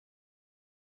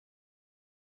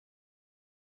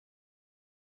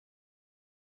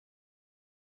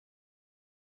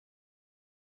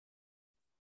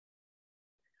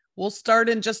We'll start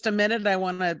in just a minute. I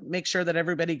want to make sure that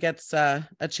everybody gets a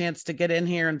chance to get in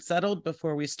here and settled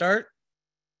before we start.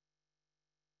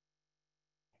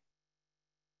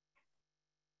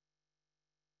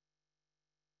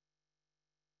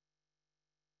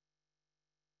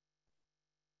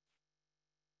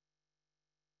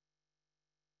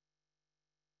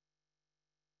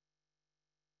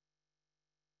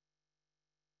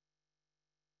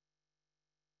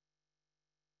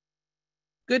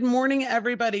 Good morning,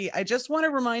 everybody. I just want to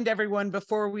remind everyone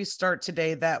before we start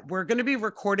today that we're going to be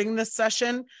recording this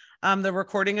session. The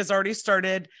recording has already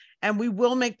started, and we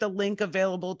will make the link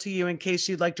available to you in case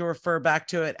you'd like to refer back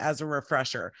to it as a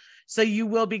refresher. So you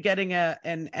will be getting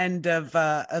an end of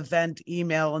event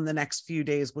email in the next few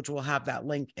days, which will have that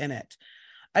link in it.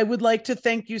 I would like to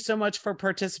thank you so much for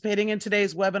participating in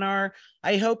today's webinar.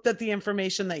 I hope that the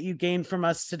information that you gained from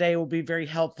us today will be very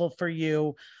helpful for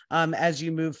you as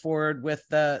you move forward with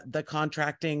the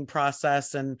contracting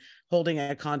process and holding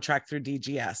a contract through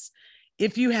DGS.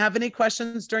 If you have any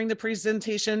questions during the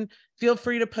presentation, feel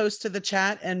free to post to the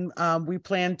chat, and we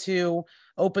plan to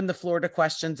open the floor to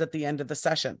questions at the end of the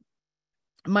session.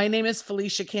 My name is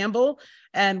Felicia Campbell,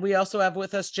 and we also have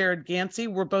with us Jared Gansey.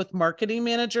 We're both marketing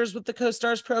managers with the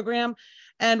COSTARS program,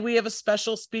 and we have a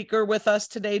special speaker with us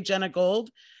today, Genna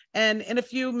Gold. And in a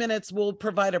few minutes, we'll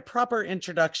provide a proper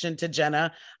introduction to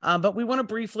Genna, but we want to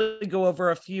briefly go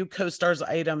over a few COSTARS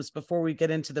items before we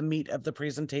get into the meat of the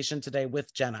presentation today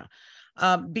with Genna.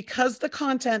 Because the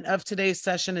content of today's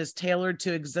session is tailored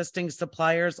to existing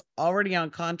suppliers already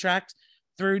on contract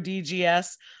through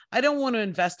DGS, I don't want to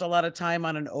invest a lot of time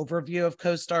on an overview of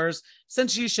COSTARS,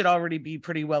 since you should already be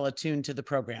pretty well attuned to the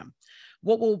program.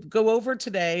 What we'll go over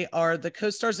today are the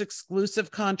COSTARS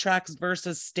exclusive contracts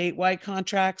versus statewide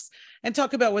contracts, and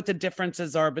talk about what the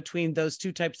differences are between those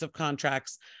two types of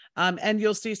contracts. And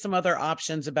you'll see some other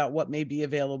options about what may be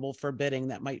available for bidding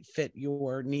that might fit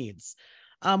your needs.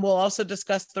 We'll also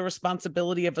discuss the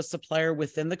responsibility of a supplier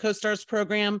within the COSTARS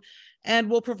program,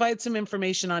 and we'll provide some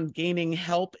information on gaining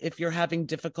help if you're having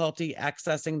difficulty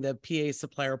accessing the PA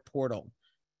supplier portal.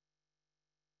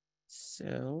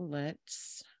 So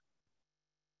let's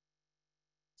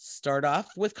start off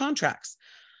with contracts.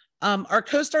 Our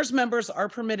COSTARS members are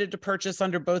permitted to purchase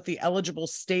under both the eligible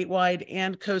statewide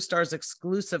and COSTARS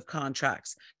exclusive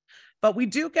contracts. But we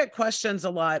do get questions a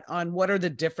lot on what are the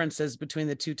differences between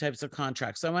the two types of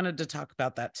contracts. So I wanted to talk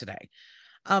about that today.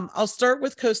 I'll start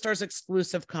with COSTARS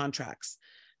exclusive contracts.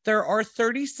 There are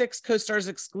 36 COSTARS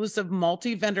exclusive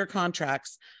multi-vendor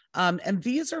contracts, and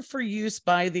these are for use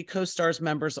by the COSTARS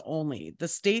members only. The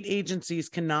state agencies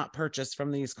cannot purchase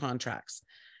from these contracts.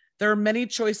 There are many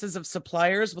choices of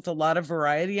suppliers with a lot of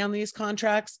variety on these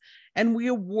contracts, and we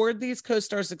award these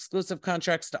COSTARS exclusive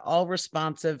contracts to all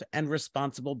responsive and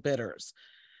responsible bidders.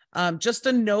 Just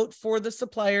a note for the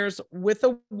suppliers: with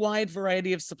a wide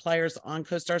variety of suppliers on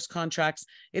COSTARS contracts,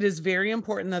 it is very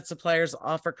important that suppliers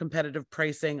offer competitive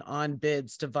pricing on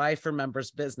bids to vie for members'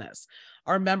 business.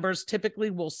 Our members typically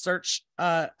will search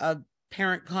a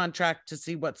parent contract to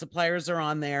see what suppliers are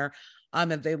on there. And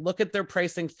they look at their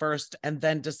pricing first and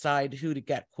then decide who to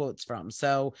get quotes from.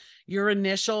 So your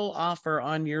initial offer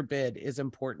on your bid is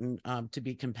important to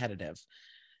be competitive.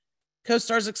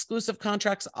 COSTARS exclusive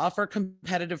contracts offer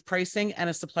competitive pricing, and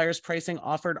a supplier's pricing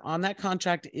offered on that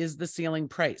contract is the ceiling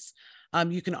price.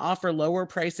 You can offer lower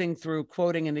pricing through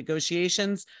quoting and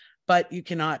negotiations, but you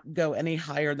cannot go any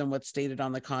higher than what's stated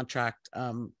on the contract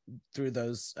through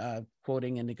those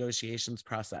quoting and negotiations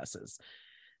processes.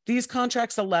 These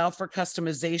contracts allow for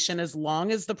customization as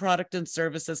long as the product and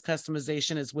services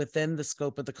customization is within the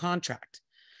scope of the contract.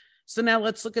 So now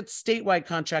let's look at statewide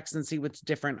contracts and see what's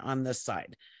different on this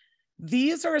side.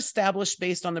 These are established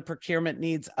based on the procurement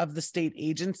needs of the state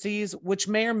agencies, which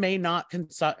may or may not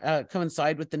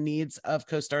coincide with the needs of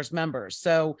COSTARS members.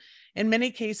 So in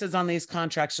many cases on these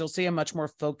contracts, you'll see a much more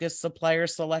focused supplier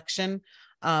selection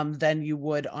than you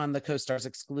would on the COSTARS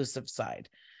exclusive side.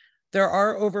 There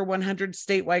are over 100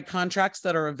 statewide contracts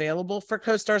that are available for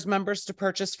COSTARS members to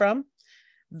purchase from.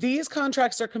 These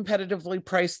contracts are competitively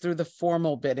priced through the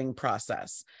formal bidding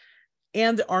process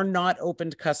and are not open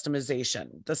to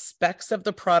customization. The specs of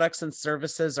the products and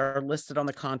services are listed on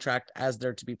the contract as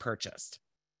they're to be purchased.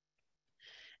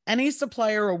 Any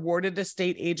supplier awarded a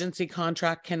state agency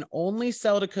contract can only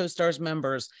sell to COSTARS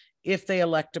members if they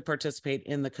elect to participate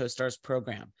in the COSTARS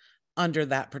program under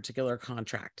that particular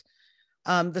contract.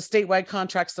 The statewide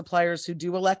contract suppliers who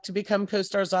do elect to become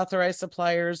COSTARS authorized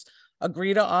suppliers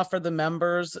agree to offer the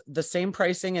members the same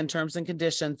pricing and terms and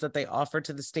conditions that they offer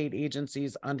to the state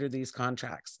agencies under these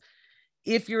contracts.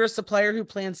 If you're a supplier who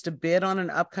plans to bid on an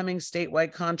upcoming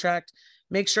statewide contract,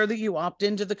 Make sure that you opt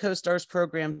into the COSTARS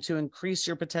program to increase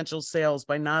your potential sales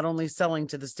by not only selling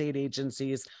to the state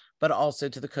agencies, but also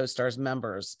to the COSTARS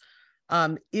members.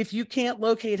 If you can't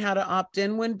locate how to opt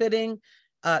in when bidding,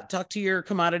 talk to your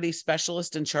commodity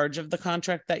specialist in charge of the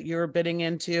contract that you're bidding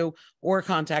into, or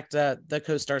contact the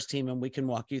COSTARS team and we can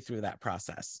walk you through that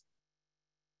process.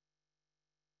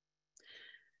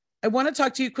 I want to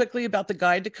talk to you quickly about the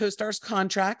Guide to COSTARS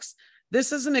Contracts.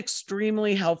 This is an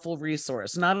extremely helpful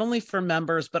resource, not only for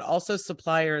members, but also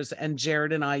suppliers. And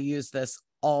Jared and I use this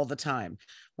all the time.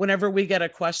 Whenever we get a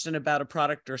question about a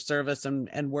product or service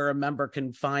and where a member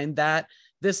can find that,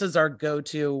 this is our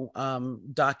go-to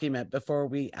document before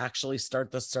we actually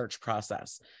start the search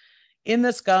process. In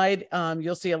this guide,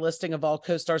 you'll see a listing of all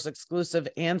COSTARS exclusive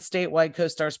and statewide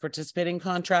COSTARS participating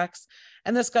contracts.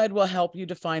 And this guide will help you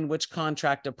define which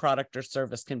contract a product or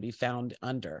service can be found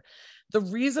under. The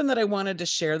reason that I wanted to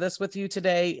share this with you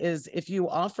today is if you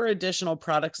offer additional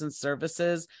products and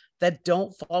services that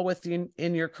don't fall within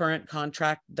your current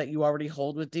contract that you already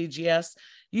hold with DGS,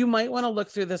 you might want to look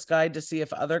through this guide to see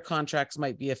if other contracts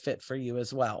might be a fit for you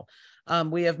as well.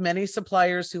 We have many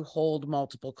suppliers who hold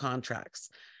multiple contracts.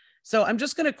 So I'm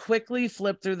just going to quickly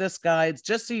flip through this guide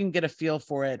just so you can get a feel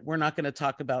for it. We're not going to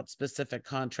talk about specific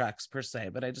contracts per se,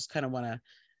 but I just kind of want to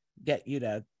get you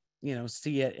to,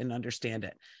 see it and understand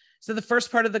it. So the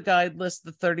first part of the guide lists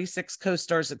the 36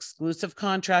 COSTARS exclusive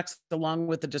contracts, along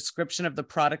with the description of the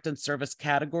product and service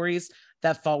categories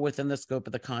that fall within the scope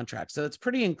of the contract. So it's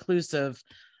pretty inclusive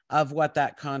of what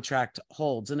that contract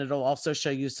holds. And it'll also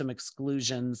show you some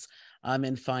exclusions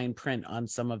in fine print on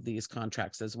some of these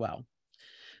contracts as well.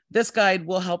 This guide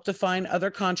will help define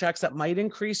other contracts that might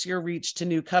increase your reach to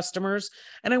new customers.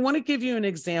 And I want to give you an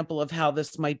example of how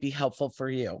this might be helpful for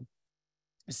you.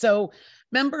 So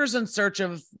members in search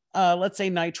of, let's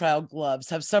say, nitrile gloves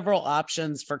have several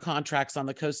options for contracts on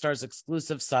the COSTARS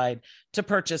exclusive side to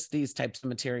purchase these types of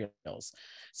materials.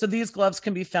 So these gloves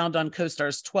can be found on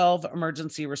COSTARS 12,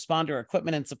 emergency responder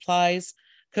equipment and supplies,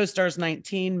 COSTARS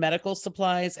 19, medical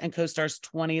supplies, and COSTARS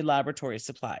 20, laboratory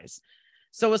supplies.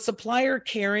 So a supplier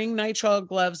carrying nitrile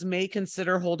gloves may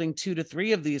consider holding 2 to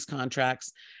 3 of these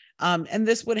contracts, and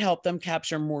this would help them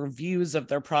capture more views of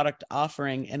their product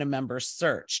offering in a member's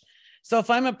search. So if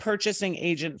I'm a purchasing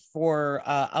agent for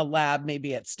a lab,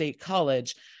 maybe at State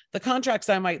College, the contracts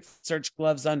I might search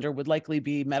gloves under would likely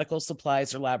be medical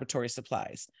supplies or laboratory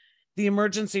supplies. The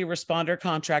emergency responder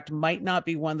contract might not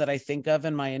be one that I think of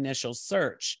in my initial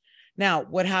search. Now,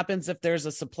 what happens if there's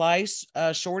a supply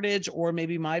shortage, or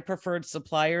maybe my preferred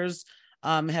suppliers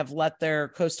have let their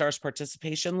COSTARS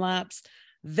participation lapse?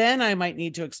 Then I might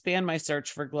need to expand my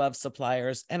search for glove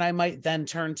suppliers, and I might then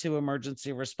turn to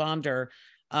emergency responder,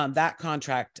 that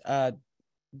contract,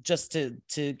 just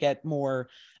to get more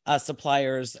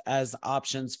suppliers as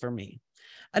options for me.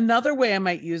 Another way I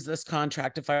might use this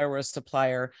contract if I were a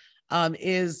supplier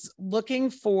is looking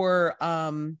for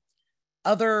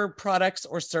other products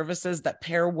or services that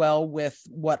pair well with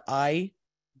what I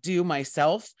do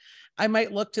myself. I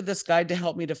might look to this guide to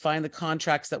help me define the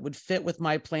contracts that would fit with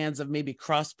my plans of maybe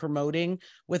cross-promoting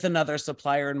with another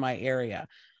supplier in my area.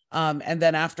 And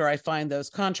then after I find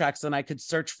those contracts, then I could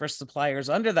search for suppliers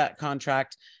under that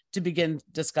contract to begin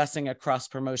discussing a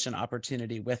cross-promotion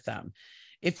opportunity with them.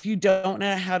 If you don't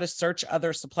know how to search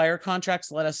other supplier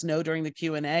contracts, let us know during the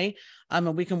Q&A,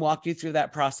 and we can walk you through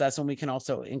that process, and we can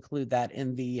also include that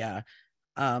in the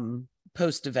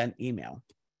post-event email.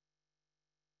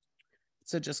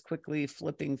 So just quickly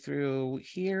flipping through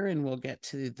here, and we'll get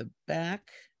to the back.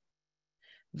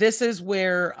 This is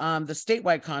where the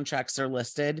statewide contracts are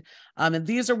listed, and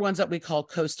these are ones that we call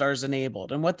COSTARS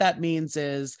enabled. And what that means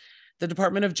is the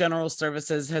Department of General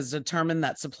Services has determined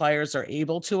that suppliers are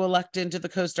able to elect into the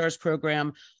COSTARS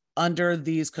program under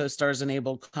these COSTARS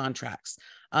enabled contracts,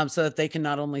 so that they can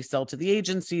not only sell to the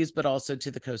agencies, but also to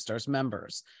the COSTARS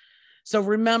members. So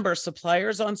remember,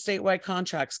 suppliers on statewide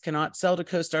contracts cannot sell to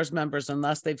COSTARS members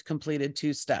unless they've completed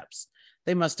 2 steps.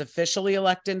 They must officially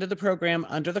elect into the program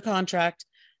under the contract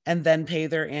and then pay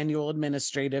their annual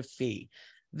administrative fee.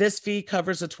 This fee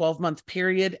covers a 12-month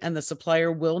period, and the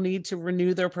supplier will need to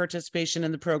renew their participation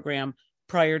in the program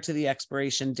prior to the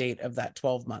expiration date of that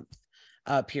 12-month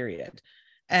period.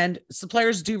 And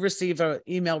suppliers do receive an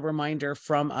email reminder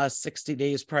from us 60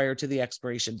 days prior to the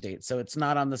expiration date. So it's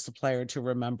not on the supplier to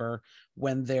remember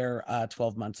when their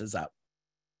 12 months is up.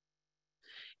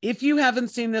 If you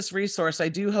haven't seen this resource, I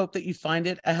do hope that you find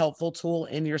it a helpful tool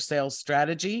in your sales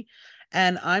strategy.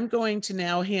 And I'm going to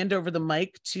now hand over the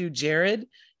mic to Jared,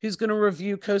 who's going to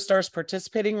review COSTARS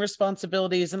participating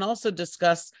responsibilities and also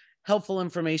discuss helpful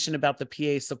information about the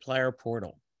PA supplier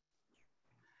portal.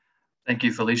 Thank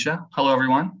you, Felicia. Hello,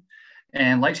 everyone.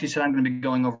 And like she said, I'm going to be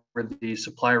going over the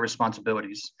supplier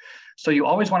responsibilities. So you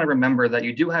always want to remember that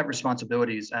you do have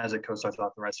responsibilities as a COSTARS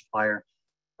authorized supplier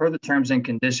per the terms and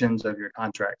conditions of your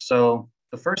contract. So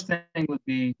the first thing would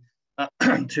be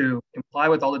to comply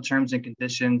with all the terms and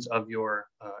conditions of your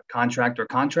contract or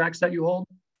contracts that you hold.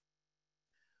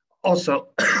 Also,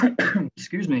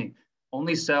 excuse me,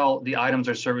 only sell the items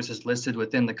or services listed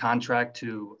within the contract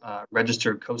to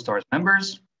registered COSTARS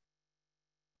members.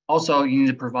 Also, you need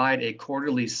to provide a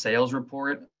quarterly sales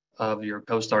report of your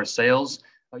COSTARS sales.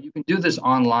 You can do this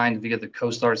online via the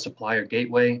COSTARS Supplier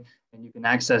Gateway, and you can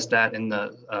access that in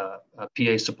the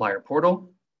PA Supplier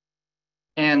Portal.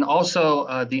 And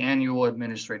also the annual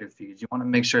administrative fees. You want to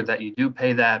make sure that you do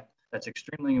pay that. That's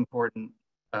extremely important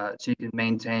so you can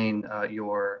maintain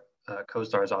your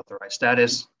COSTARS authorized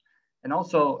status. And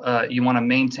also you want to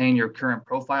maintain your current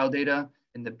profile data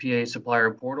in the PA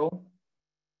Supplier Portal.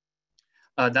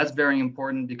 That's very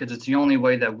important because it's the only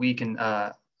way that we can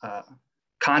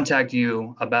contact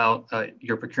you about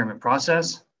your procurement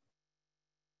process.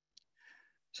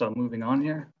 So moving on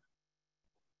here.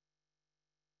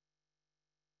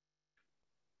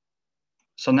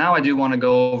 So now I do want to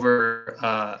go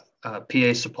over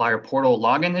PA Supplier Portal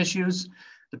login issues.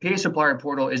 The PA Supplier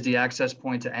Portal is the access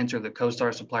point to enter the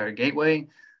COSTARS Supplier Gateway.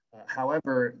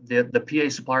 However, the PA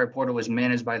Supplier Portal is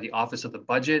managed by the Office of the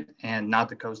Budget and not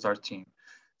the COSTARS team.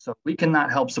 So we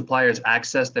cannot help suppliers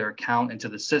access their account into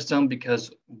the system because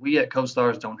we at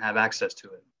COSTARS don't have access to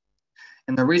it.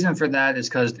 And the reason for that is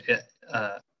because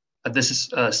this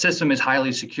system is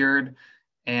highly secured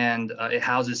and it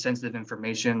houses sensitive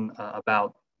information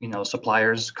about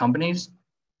suppliers, companies.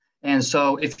 And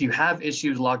so if you have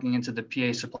issues logging into the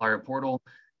PA Supplier Portal,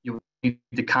 you need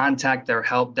to contact their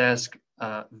help desk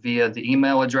via the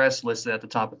email address listed at the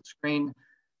top of the screen.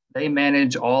 They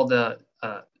manage all the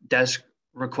desk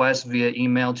requests via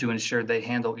email to ensure they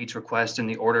handle each request in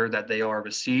the order that they are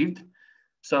received.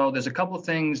 So there's a couple of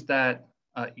things that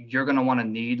you're going to want to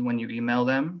need when you email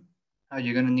them.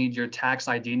 You're going to need your tax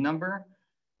ID number,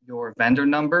 your vendor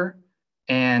number,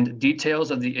 and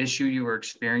details of the issue you are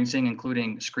experiencing,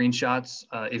 including screenshots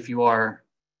if you are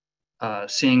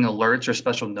seeing alerts or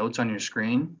special notes on your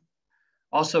screen.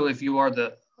 Also, if you are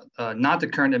not the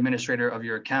current administrator of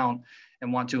your account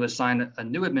and want to assign a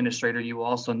new administrator, you will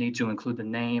also need to include the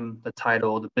name, the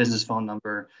title, the business phone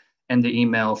number, and the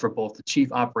email for both the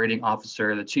chief operating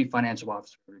officer, the chief financial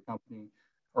officer of your company,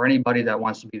 or anybody that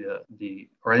wants to be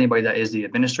or anybody that is the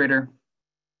administrator.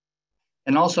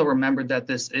 And also remember that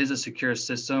this is a secure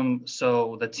system,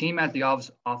 so the team at the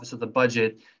Office of the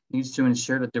Budget needs to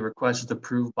ensure that the request is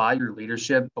approved by your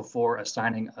leadership before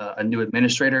assigning a new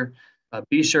administrator.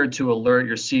 Be sure to alert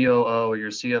your COO or your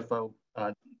CFO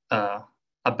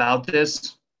about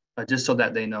this, just so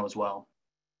that they know as well,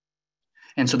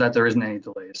 and so that there isn't any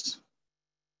delays.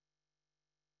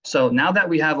 So now that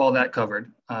we have all that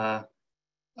covered,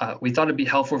 we thought it'd be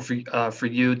helpful for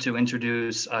you to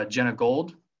introduce Genna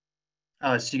Gold.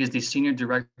 She is the Senior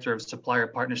Director of Supplier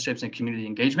Partnerships and Community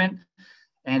Engagement,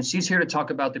 and she's here to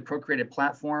talk about the Procurated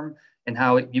platform and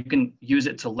how you can use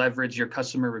it to leverage your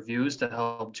customer reviews to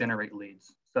help generate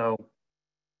leads. So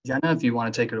Genna, if you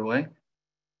want to take it away.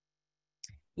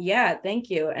 Yeah, thank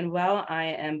you. And while I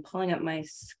am pulling up my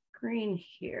screen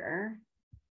here,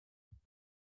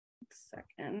 a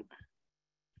second.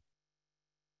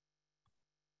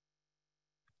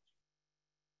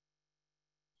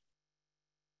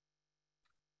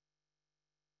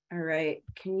 All right,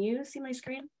 can you see my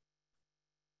screen?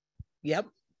 Yep.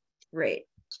 Great.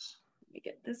 Let me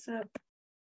get this up.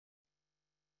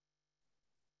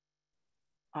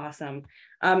 Awesome.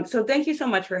 So thank you so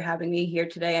much for having me here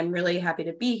today. I'm really happy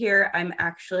to be here.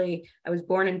 I was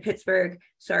born in Pittsburgh.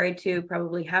 Sorry to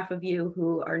probably half of you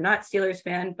who are not Steelers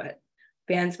fans,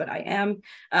 but I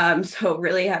am. So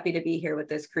really happy to be here with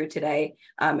this crew today,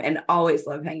 and always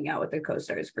love hanging out with the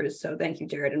COSTARS crew. So thank you,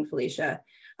 Jared and Felicia.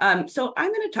 So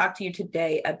I'm going to talk to you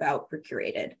today about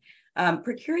Procurated.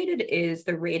 Procurated is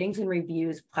the ratings and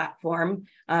reviews platform.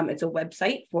 It's a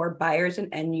website for buyers and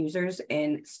end users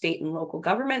in state and local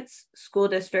governments, school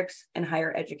districts, and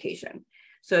higher education.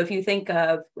 So if you think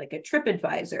of like a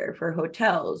TripAdvisor for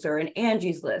hotels or an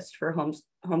Angie's List for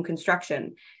home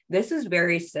construction, this is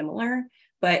very similar,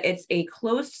 but it's a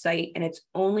closed site and it's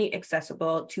only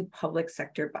accessible to public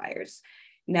sector buyers.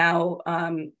 Now,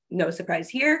 no surprise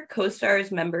here,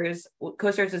 COSTARS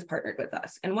is partnered with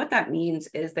us. And what that means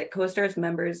is that COSTARS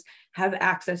members have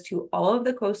access to all of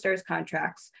the COSTARS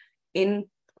contracts in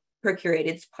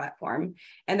Procurated's platform,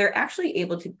 and they're actually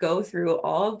able to go through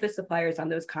all of the suppliers on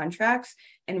those contracts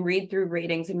and read through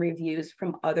ratings and reviews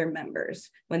from other members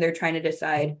when they're trying to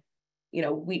decide, you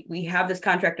know, we have this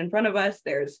contract in front of us,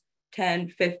 there's 10,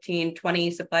 15,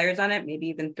 20 suppliers on it, maybe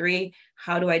even 3.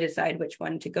 How do I decide which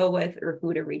one to go with or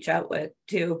who to reach out with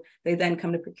to? They then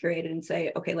come to Procurated and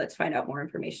say, okay, let's find out more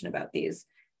information about these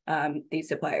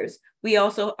suppliers. We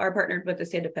also are partnered with the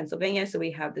state of Pennsylvania, so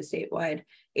we have the statewide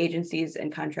agencies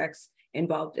and contracts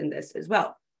involved in this as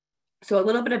well. So a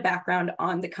little bit of background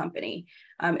on the company.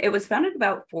 It was founded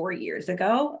about 4 years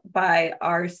ago by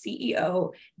our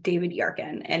CEO, David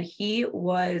Yarkin, and he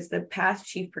was the past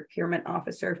chief procurement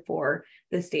officer for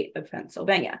the state of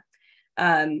Pennsylvania.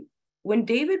 When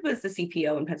David was the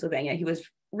CPO in Pennsylvania, he was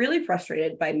really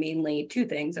frustrated by mainly 2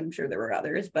 things. I'm sure there were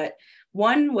others, but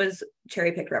one was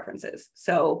cherry-picked references.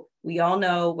 So we all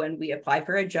know when we apply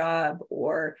for a job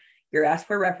or you're asked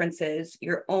for references,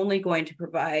 you're only going to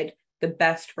provide the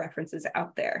best references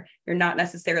out there. You're not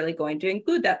necessarily going to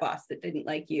include that boss that didn't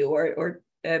like you or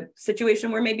a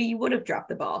situation where maybe you would have dropped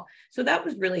the ball. So that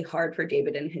was really hard for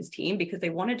David and his team because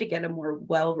they wanted to get a more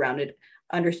well-rounded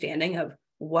understanding of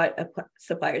what a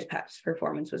supplier's past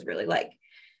performance was really like.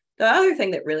 The other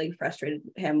thing that really frustrated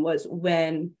him was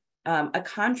when a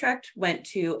contract went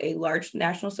to a large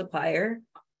national supplier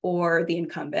or the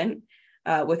incumbent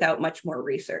without much more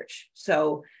research.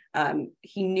 So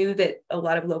he knew that a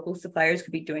lot of local suppliers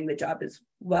could be doing the job as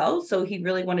well. So he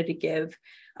really wanted to give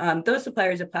those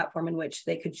suppliers a platform in which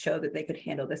they could show that they could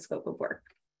handle the scope of work.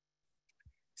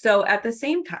 So at the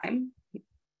same time,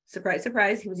 surprise,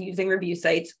 surprise, he was using review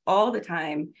sites all the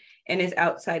time in his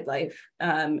outside life.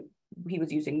 He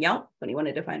was using Yelp when he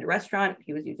wanted to find a restaurant.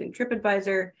 He was using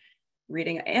TripAdvisor,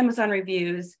 reading Amazon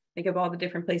reviews. Think of all the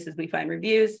different places we find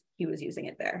reviews. He was using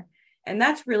it there. And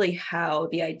that's really how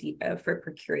the idea for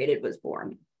Procurated was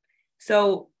born.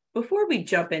 So before we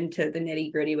jump into the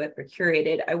nitty gritty with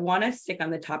Procurated, I want to stick on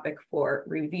the topic for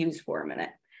reviews for a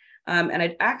minute. And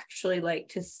I'd actually like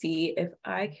to see if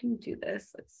I can do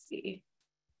this. Let's see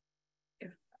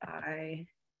if I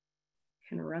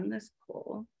can run this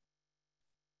poll.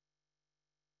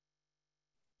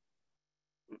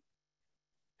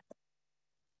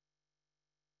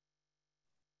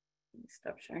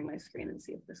 Stop sharing my screen and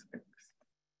see if this works.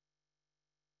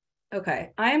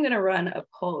 Okay, I am going to run a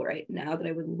poll right now that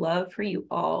I would love for you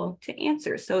all to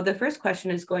answer. So the first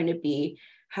question is going to be,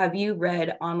 have you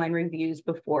read online reviews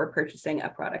before purchasing a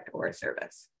product or a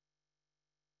service?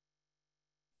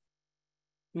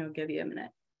 I'll give you a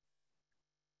minute.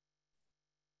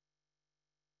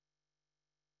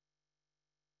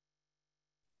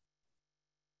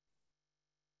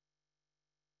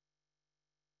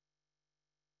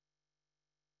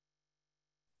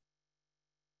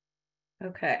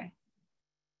 Okay. I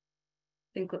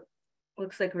think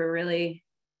looks like we're really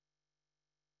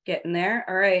getting there.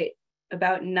 All right.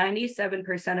 About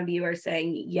 97% of you are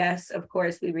saying, yes, of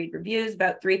course, we read reviews.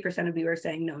 About 3% of you are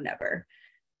saying, no, never.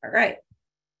 All right.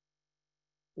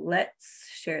 Let's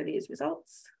share these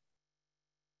results.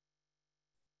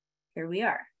 Here we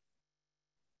are.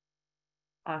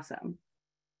 Awesome.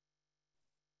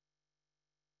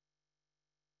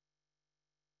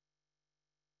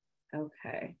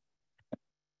 Okay.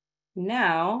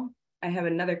 Now I have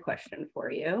another question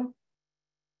for you.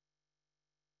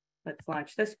 Let's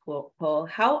launch this poll.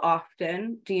 How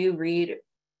often do you read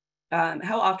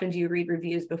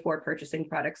reviews before purchasing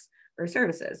products or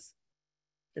services?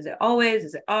 Is it always?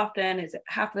 Is it often? Is it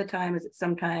half the time? Is it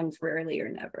sometimes, rarely, or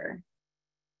never?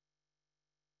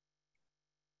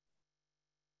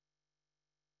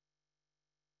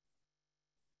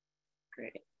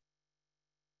 Great.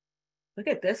 Look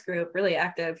at this group, really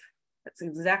active. That's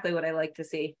exactly what I like to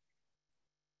see.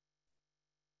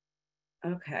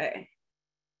 Okay.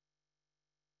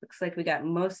 Looks like we got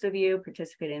most of you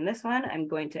participating in this one. I'm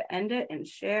going to end it and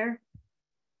share.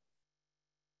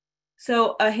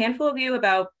 So a handful of you,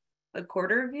 about a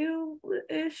quarter of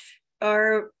you-ish,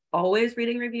 are always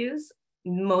reading reviews.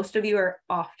 Most of you are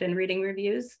often reading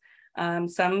reviews. Some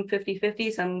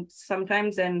 50-50,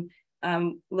 sometimes, and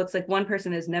looks like one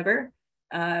person is never.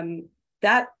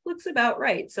 That looks about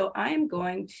right. So I'm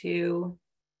going to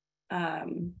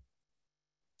go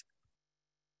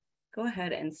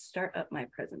ahead and start up my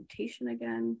presentation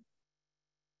again.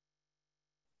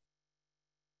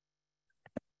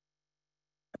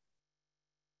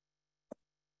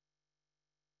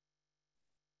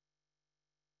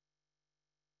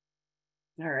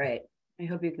 All right, I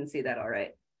hope you can see that all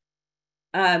right.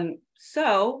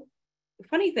 So the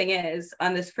funny thing is,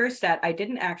 on this first stat, I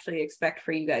didn't actually expect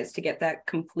for you guys to get that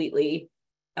completely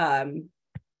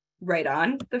right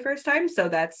on the first time. So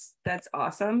that's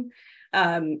awesome.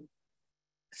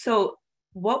 So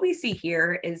what we see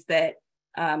here is that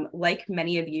like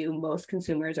many of you, most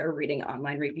consumers are reading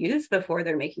online reviews before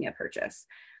they're making a purchase.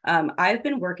 I've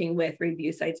been working with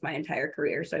review sites my entire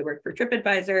career. So I worked for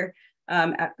TripAdvisor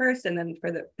at first, and then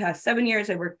for the past 7 years,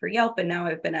 I worked for Yelp, and now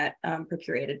I've been at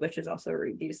Procurated, which is also a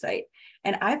review site.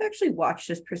 And I've actually watched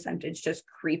this percentage just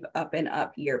creep up and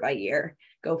up year by year,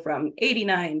 go from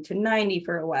 89 to 90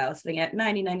 for a while, sitting at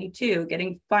 90, 92,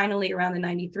 getting finally around the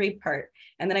 93 part.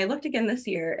 And then I looked again this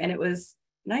year and it was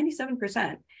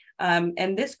 97%.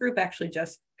 And this group actually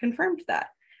just confirmed that.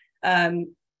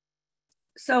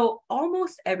 So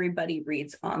almost everybody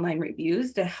reads online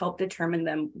reviews to help determine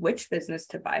them which business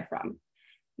to buy from.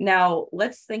 Now,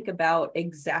 let's think about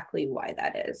exactly why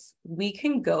that is. We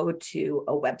can go to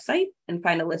a website and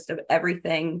find a list of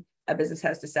everything a business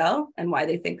has to sell and why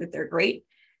they think that they're great.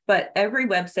 But every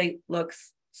website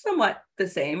looks somewhat the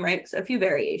same, right? So a few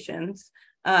variations.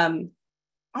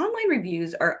 Online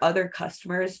reviews are other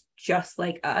customers just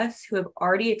like us who have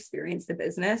already experienced the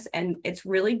business, and it's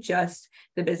really just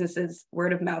the business's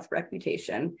word of mouth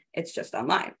reputation. It's just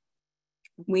online.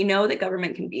 We know that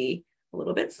government can be a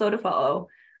little bit slow to follow,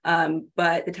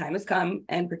 but the time has come,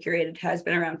 and Procurated has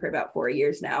been around for about 4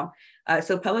 years now.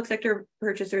 So public sector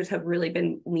purchasers have really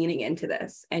been leaning into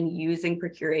this and using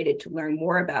Procurated to learn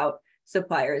more about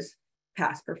suppliers'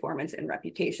 past performance and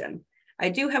reputation. I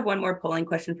do have one more polling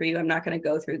question for you. I'm not going to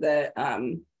go through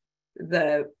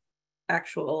the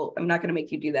actual, I'm not going to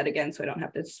make you do that again, so I don't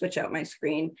have to switch out my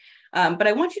screen. But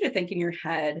I want you to think in your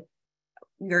head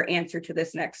your answer to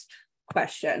this next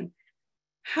question.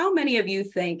 How many of you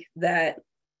think that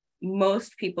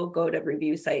most people go to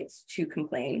review sites to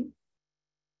complain?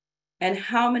 And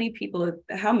how many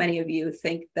of you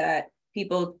think that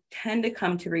people tend to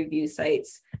come to review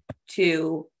sites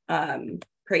to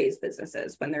praise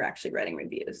businesses when they're actually writing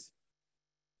reviews?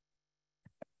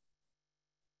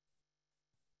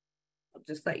 I'll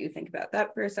just let you think about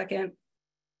that for a second.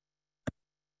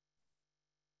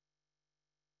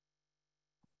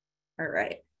 All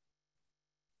right.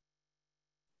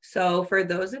 So for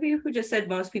those of you who just said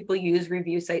most people use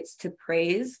review sites to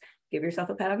praise, give yourself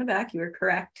a pat on the back, you are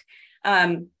correct.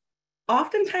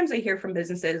 Oftentimes I hear from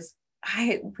businesses,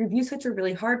 review sites are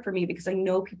really hard for me because I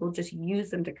know people just use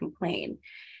them to complain.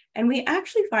 And we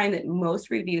actually find that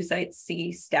most review sites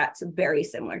see stats very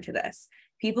similar to this.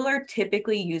 People are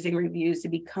typically using reviews to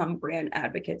become brand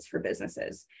advocates for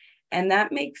businesses. And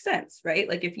that makes sense, right?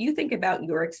 Like if you think about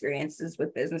your experiences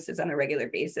with businesses on a regular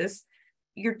basis,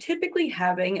 you're typically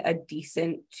having a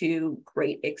decent to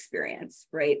great experience,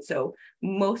 right? So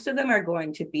most of them are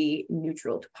going to be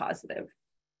neutral to positive.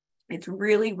 It's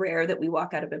really rare that we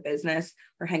walk out of a business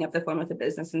or hang up the phone with a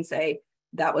business and say,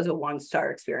 that was a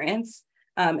 1-star experience.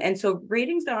 And so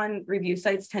ratings on review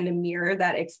sites tend to mirror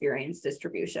that experience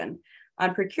distribution.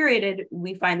 On Procurated,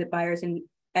 we find that buyers and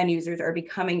end users are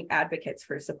becoming advocates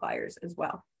for suppliers as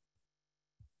well.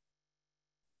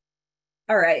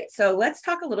 All right, so let's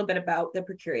talk a little bit about the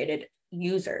Procurated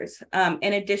users.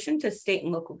 In addition to state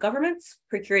and local governments,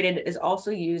 Procurated is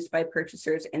also used by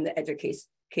purchasers in the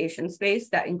education space.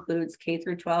 That includes K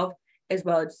through 12, as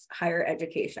well as higher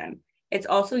education. It's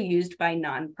also used by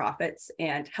nonprofits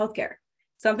and healthcare.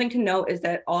 Something to note is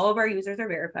that all of our users are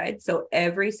verified. So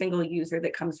every single user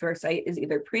that comes to our site is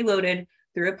either preloaded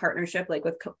through a partnership like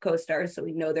with COSTARS, so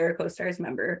we know they're a COSTARS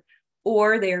member,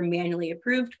 or they are manually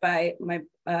approved by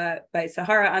by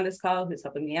Sahara on this call, who's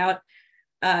helping me out.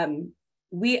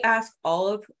 We ask all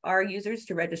of our users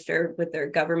to register with their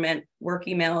government work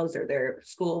emails or their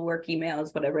school work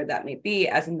emails, whatever that may be,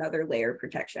 as another layer of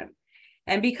protection.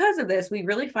 And because of this, we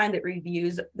really find that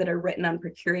reviews that are written on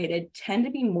Procurated tend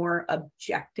to be more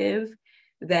objective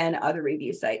than other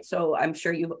review sites. So I'm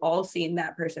sure you've all seen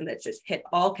that person that's just hit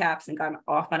all caps and gone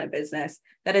off on a business.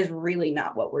 That is really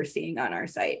not what we're seeing on our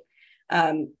site.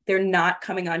 They're not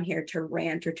coming on here to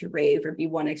rant or to rave or be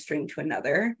one extreme to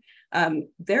another.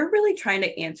 They're really trying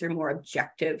to answer more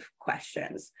objective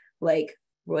questions like,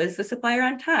 was the supplier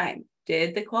on time?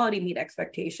 Did the quality meet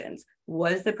expectations?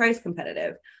 Was the price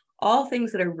competitive? All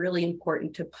things that are really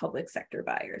important to public sector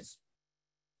buyers.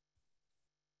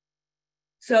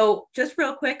 So just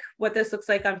real quick, what this looks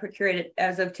like on Procurated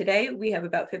as of today, we have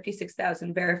about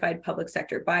 56,000 verified public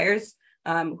sector buyers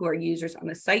who are users on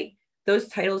the site. Those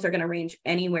titles are going to range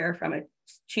anywhere from a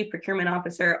chief procurement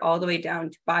officer all the way down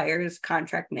to buyers,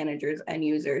 contract managers, and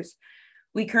users.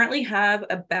 We currently have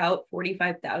about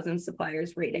 45,000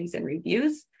 suppliers ratings and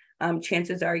reviews.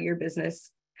 Chances are your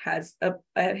business has a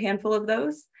handful of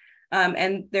those.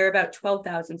 And there are about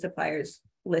 12,000 suppliers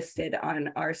listed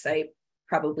on our site,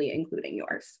 probably including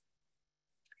yours.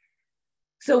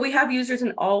 So we have users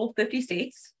in all 50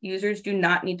 states. Users do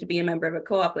not need to be a member of a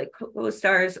co-op like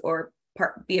COSTARS or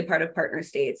be a part of partner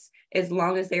states, as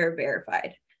long as they are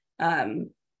verified.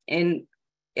 And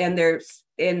they're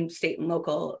in state and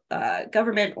local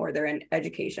government, or they're in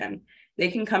education. They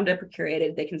can come to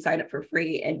Procurated, they can sign up for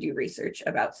free and do research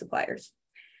about suppliers.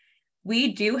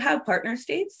 We do have partner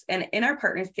states, and in our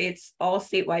partner states, all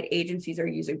statewide agencies are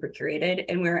using Procurated,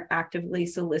 and we're actively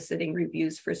soliciting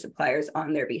reviews for suppliers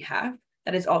on their behalf.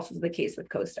 That is also the case with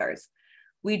COSTARS.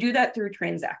 We do that through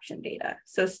transaction data.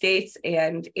 So states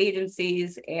and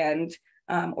agencies and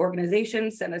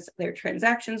organizations send us their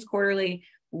transactions quarterly.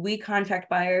 We contact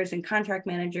buyers and contract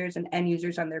managers and end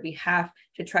users on their behalf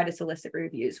to try to solicit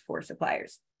reviews for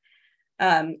suppliers.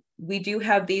 We do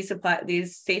have these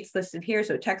states listed here.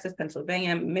 So Texas,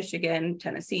 Pennsylvania, Michigan,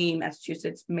 Tennessee,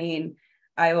 Massachusetts, Maine,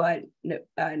 Iowa,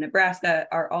 Nebraska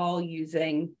are all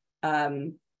using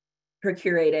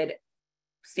Procurated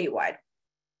statewide.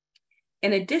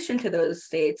 In addition to those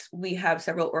states, we have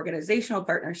several organizational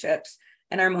partnerships,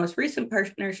 and our most recent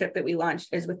partnership that we launched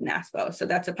is with NASPO. So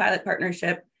that's a pilot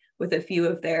partnership with a few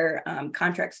of their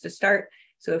contracts to start.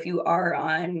 So if you are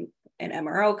on an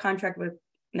MRO contract with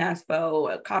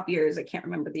NASPO, copiers, I can't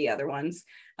remember the other ones,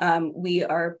 we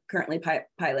are currently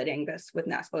piloting this with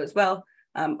NASPO as well,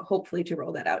 hopefully to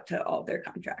roll that out to all of their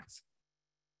contracts.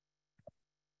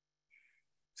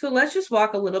 So let's just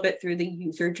walk a little bit through the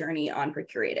user journey on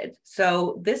Procurated.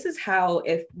 So this is how,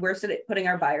 if we're putting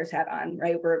our buyer's hat on,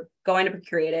 right, we're going to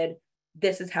Procurated,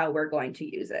 this is how we're going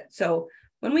to use it. So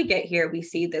when we get here, we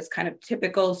see this kind of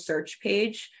typical search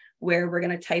page where we're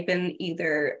going to type in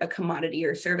either a commodity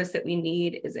or service that we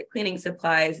need. Is it cleaning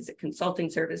supplies? Is it consulting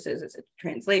services? Is it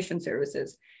translation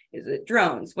services? Is it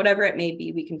drones? Whatever it may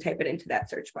be, we can type it into that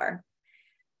search bar.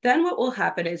 Then what will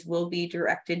happen is we'll be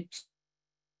directed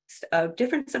of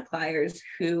different suppliers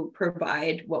who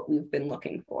provide what we've been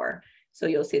looking for. So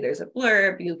you'll see there's a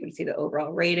blurb, you can see the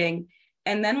overall rating.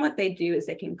 And then what they do is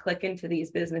they can click into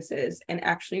these businesses and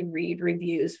actually read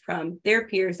reviews from their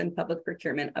peers in public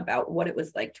procurement about what it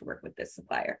was like to work with this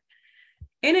supplier.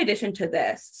 In addition to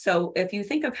this, so if you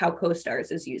think of how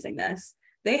COSTARS is using this,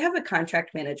 they have a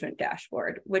contract management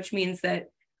dashboard, which means that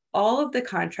all of the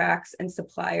contracts and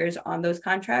suppliers on those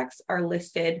contracts are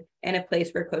listed in a place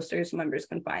where COSTARS members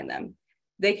can find them.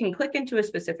 They can click into a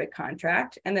specific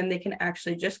contract, and then they can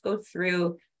actually just go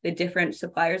through the different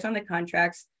suppliers on the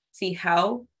contracts, see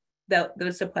how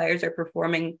those suppliers are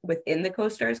performing within the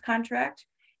COSTARS contract,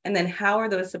 and then how are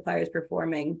those suppliers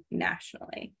performing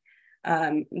nationally.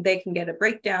 They can get a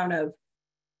breakdown of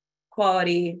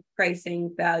quality,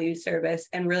 pricing, value, service,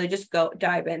 and really just go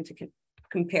dive in to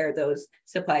compare those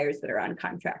suppliers that are on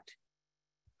contract.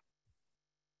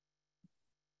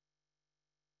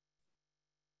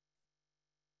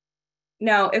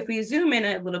 Now, if we zoom in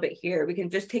a little bit here, we can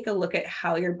just take a look at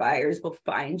how your buyers will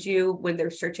find you when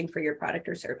they're searching for your product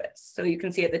or service. So you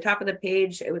can see at the top of the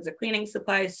page, it was a cleaning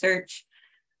supplies search.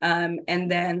 And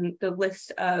then the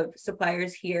list of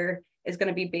suppliers here is going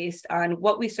to be based on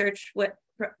what we search for,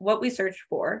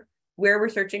 where we're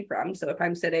searching from. So if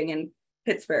I'm sitting in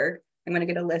Pittsburgh, I'm going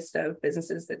to get a list of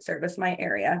businesses that service my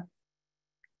area.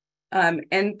 And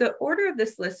the order of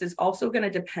this list is also going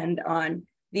to depend on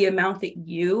the amount that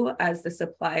you as the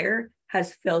supplier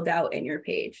has filled out in your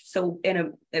page. So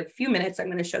in a few minutes, I'm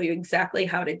going to show you exactly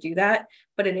how to do that,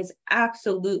 but it is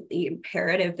absolutely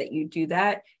imperative that you do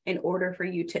that in order for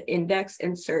you to index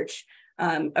and search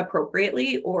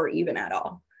appropriately or even at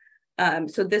all.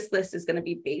 So this list is going to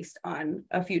be based on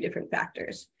a few different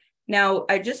factors. Now,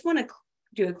 I just want to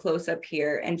do a close up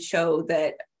here and show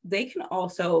that they can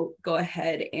also go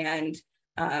ahead and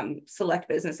select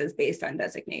businesses based on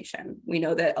designation. We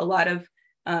know that a lot of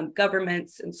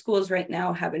governments and schools right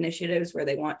now have initiatives where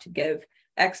they want to give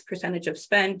X percentage of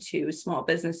spend to small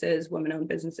businesses, women-owned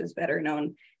businesses,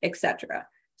 veteran-owned, etc.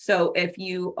 So if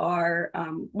you are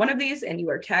one of these and you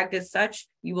are tagged as such,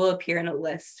 you will appear in a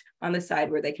list on the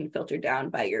side where they can filter down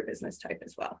by your business type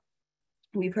as well.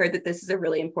 We've heard that this is a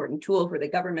really important tool for the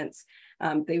governments.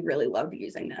 They really love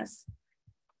using this.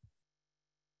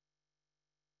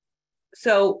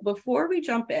 So before we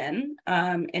jump in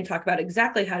and talk about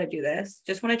exactly how to do this,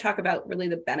 just want to talk about really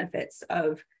the benefits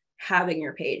of having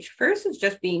your page. First is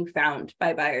just being found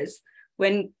by buyers.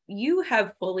 When you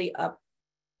have fully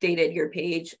updated your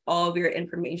page, all of your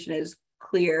information is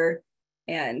clear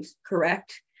and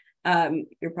correct.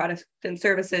 Your products and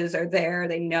services are there.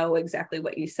 They know exactly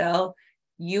what you sell.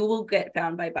 You will get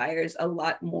found by buyers a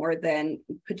lot more than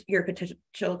your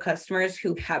potential customers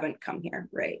who haven't come here,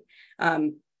 right?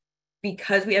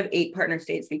 Because we have 8 partner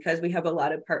states, because we have a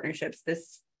lot of partnerships,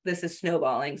 this this is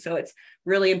snowballing. So it's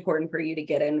really important for you to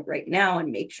get in right now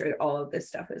and make sure all of this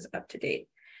stuff is up to date.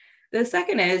 The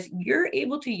second is you're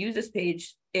able to use this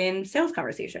page in sales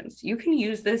conversations. You can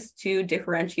use this to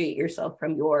differentiate yourself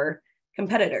from your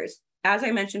competitors. As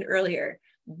I mentioned earlier,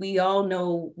 we all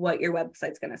know what your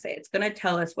website's going to say. It's going to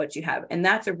tell us what you have, and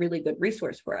that's a really good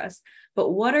resource for us.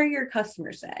 But what are your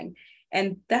customers saying?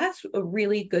 And that's a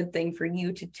really good thing for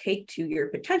you to take to your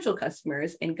potential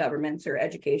customers in governments or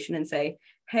education and say,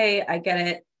 hey, I get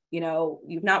it. You know,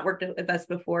 you've not worked with us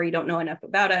before. You don't know enough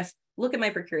about us. Look at my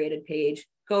Procurated page.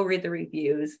 Go read the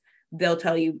reviews. They'll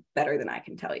tell you better than I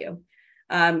can tell you.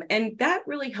 And that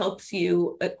really helps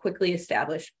you quickly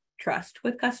establish trust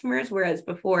with customers, whereas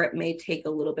before it may take a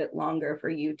little bit longer for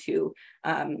you to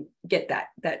get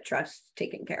that trust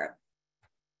taken care of.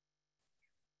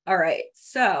 All right,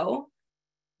 so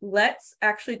let's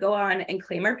actually go on and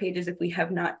claim our pages if we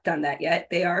have not done that yet.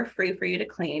 They are free for you to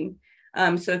claim.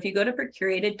 So if you go to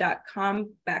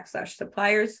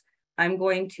procurated.com/suppliers, I'm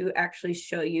going to actually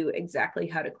show you exactly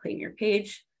how to claim your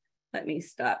page. Let me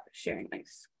stop sharing my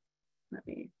screen. Let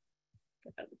me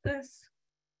get out of this.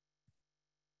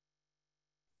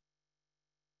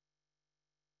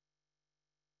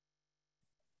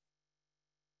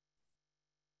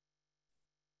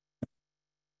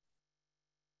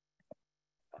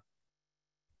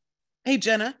 Hey,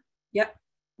 Jenna. Yep.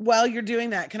 While you're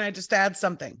doing that, can I just add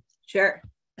something? Sure.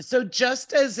 So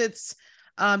just as it's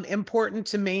important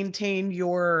to maintain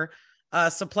your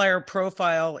supplier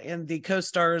profile in the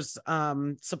COSTARS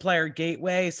supplier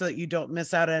gateway so that you don't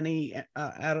miss out on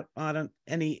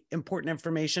any important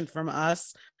information from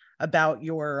us about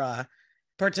your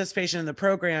participation in the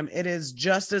program, it is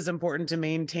just as important to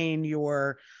maintain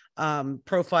your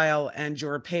profile and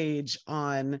your page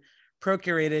on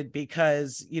Procurated,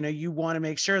 because you want to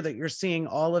make sure that you're seeing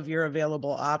all of your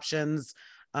available options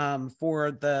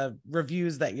for the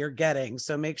reviews that you're getting.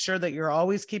 So make sure that you're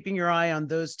always keeping your eye on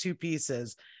those two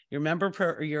pieces: your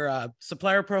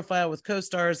supplier profile with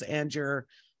COSTARS, and you're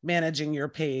managing your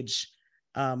page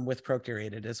with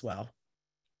Procurated as well.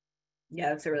 Yeah,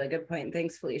 that's a really good point.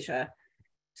 Thanks, Felicia.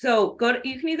 So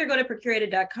you can either go to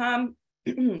procurated.com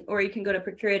or you can go to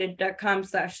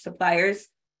procurated.com/suppliers.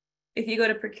 If you go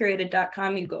to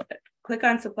procurated.com, you click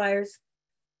on suppliers.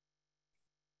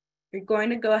 You're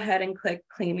going to go ahead and click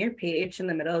claim your page in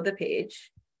the middle of the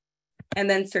page, and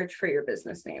then search for your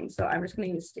business name. So I'm just going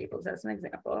to use Staples as an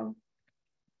example.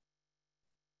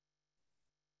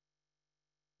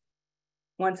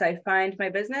 Once I find my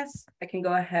business, I can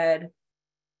go ahead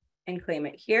and claim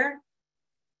it here.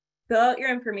 Fill out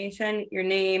your information, your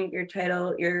name, your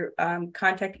title, your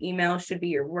contact email should be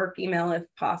your work email if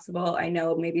possible. I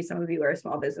know maybe some of you are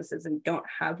small businesses and don't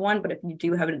have one, but if you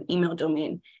do have an email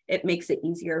domain, it makes it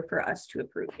easier for us to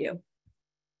approve you.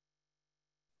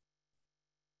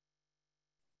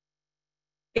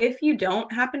 If you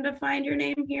don't happen to find your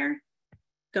name here,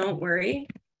 don't worry.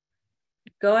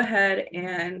 Go ahead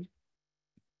and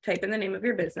type in the name of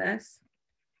your business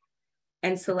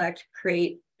and select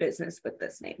create business with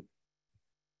this name.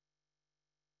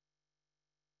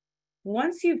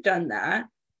 Once you've done that,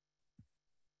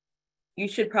 you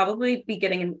should probably be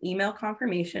getting an email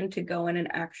confirmation to go in and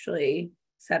actually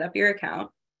set up your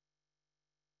account.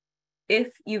 If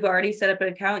you've already set up an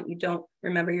account, you don't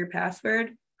remember your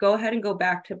password, go ahead and go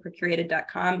back to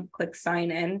procurated.com, click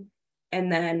sign in,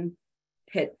 and then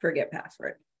hit forget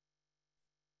password.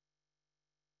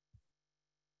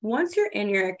 Once you're in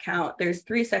your account, there's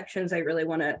 3 sections I really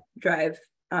want to drive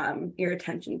your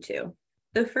attention to.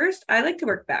 The first, I like to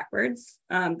work backwards.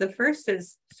 The first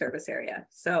is service area.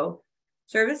 So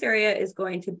service area is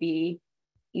going to be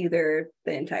either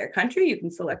the entire country, you can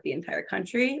select the entire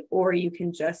country, or you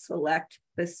can just select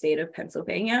the state of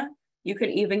Pennsylvania. You can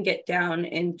even get down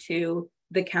into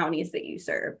the counties that you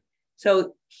serve.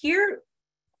 So here,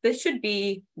 this should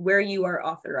be where you are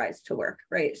authorized to work,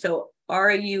 right? So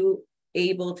are you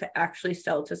able to actually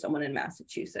sell to someone in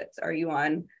Massachusetts? Are you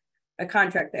on a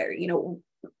contract there?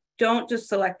 Don't just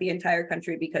select the entire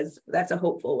country because that's a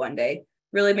hopeful one day.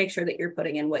 Really make sure that you're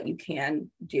putting in what you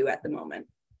can do at the moment.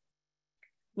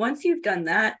 Once you've done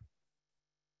that,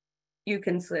 you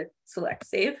can select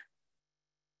save.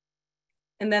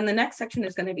 And then the next section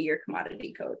is going to be your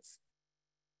commodity codes.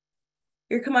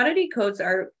 Your commodity codes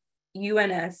are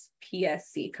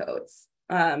UNS-PSC codes.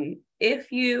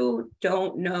 If you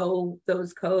don't know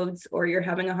those codes or you're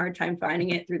having a hard time finding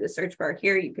it through the search bar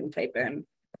here, you can type in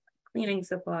cleaning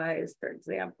supplies, for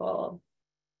example.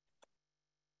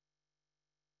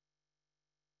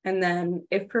 And then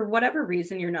if for whatever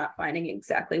reason you're not finding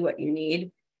exactly what you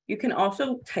need, you can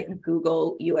also type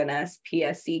Google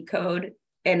UNS-PSC code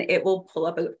and it will pull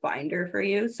up a finder for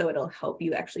you. So it'll help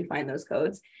you actually find those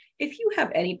codes. If you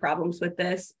have any problems with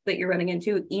this that you're running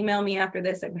into, email me after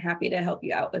this. I'm happy to help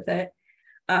you out with it.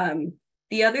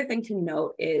 The other thing to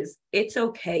note is it's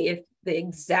okay if the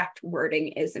exact wording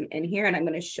isn't in here, and I'm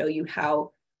going to show you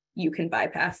how you can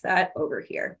bypass that over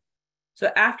here. So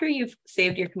after you've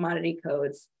saved your commodity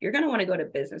codes, you're going to want to go to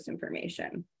business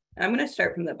information. I'm going to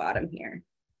start from the bottom here.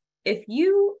 If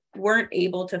you weren't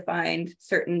able to find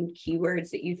certain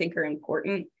keywords that you think are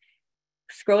important,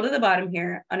 scroll to the bottom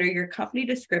here under your company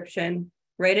description,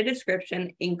 write a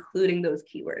description including those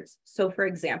keywords. So for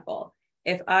example,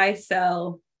 if I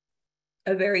sell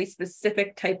a very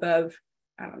specific type of,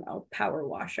 I don't know, power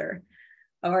washer,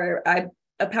 or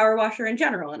a power washer in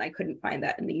general, and I couldn't find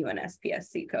that in the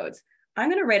UNSPSC codes, I'm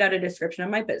going to write out a description of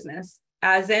my business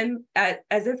as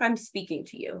if I'm speaking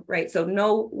to you, right? So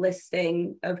no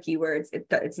listing of keywords.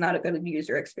 It's not a good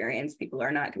user experience. People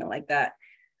are not going to like that.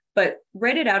 But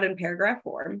write it out in paragraph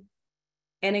form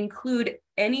and include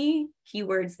any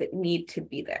keywords that need to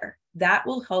be there. That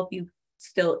will help you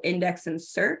still index and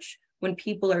search when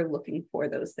people are looking for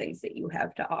those things that you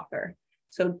have to offer.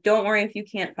 So don't worry if you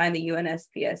can't find the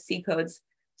UNSPSC codes.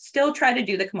 Still try to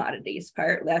do the commodities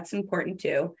part. That's important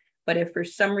too. But if for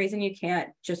some reason you can't,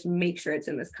 just make sure it's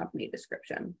in this company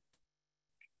description.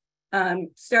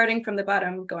 Starting from the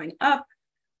bottom, going up,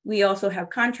 we also have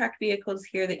contract vehicles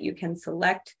here that you can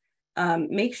select.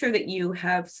 Make sure that you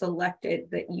have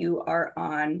selected that you are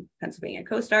on Pennsylvania and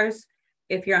COSTARS.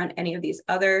 If you're on any of these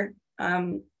other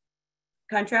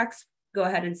contracts, go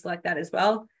ahead and select that as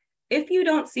well. If you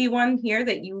don't see one here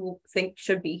that you think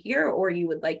should be here or you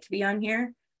would like to be on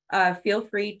here, feel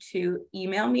free to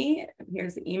email me.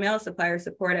 Here's the email,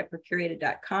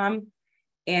 suppliersupport@procurated.com,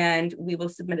 and we will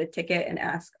submit a ticket and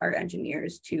ask our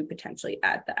engineers to potentially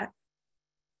add that.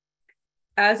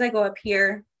 As I go up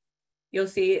here, you'll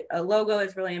see a logo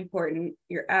is really important,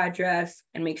 your address,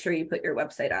 and make sure you put your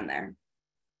website on there.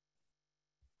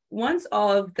 Once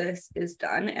all of this is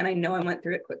done, and I know I went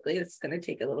through it quickly, it's going to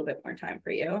take a little bit more time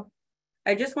for you.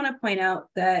 I just want to point out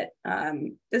that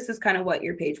this is kind of what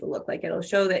your page will look like. It'll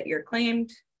show that you're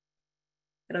claimed.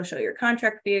 It'll show your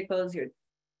contract vehicles,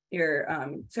 your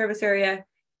service area,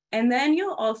 and then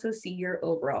you'll also see your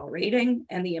overall rating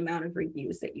and the amount of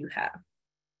reviews that you have.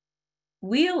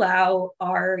 We allow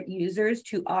our users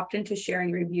to opt into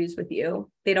sharing reviews with you.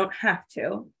 They don't have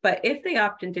to, but if they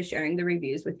opt into sharing the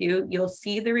reviews with you, you'll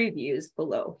see the reviews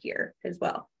below here as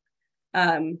well.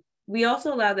 We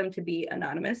also allow them to be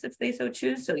anonymous if they so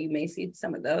choose, so you may see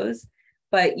some of those,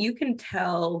 but you can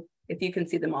tell if you can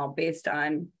see them all based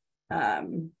on,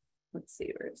 let's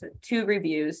see, where is it? 2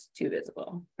 reviews, 2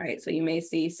 visible, right? So you may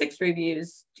see 6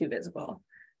 reviews, 2 visible.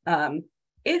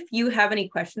 If you have any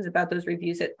questions about those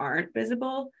reviews that aren't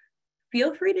visible,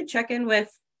 feel free to check in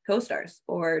with COSTARS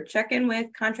or check in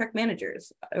with contract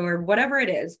managers or whatever it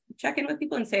is. Check in with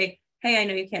people and say, hey, I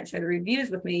know you can't share the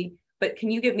reviews with me, but can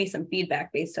you give me some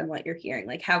feedback based on what you're hearing?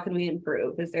 Like, how can we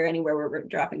improve? Is there anywhere where we're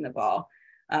dropping the ball?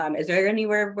 Is there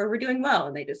anywhere where we're doing well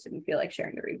and they just didn't feel like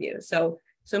sharing the review? So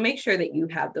make sure that you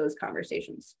have those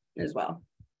conversations as well.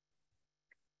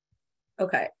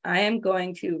 Okay, I am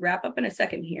going to wrap up in a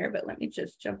second here, but let me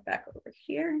just jump back over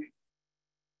here.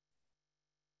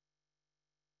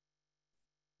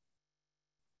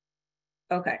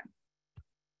 Okay,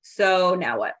 so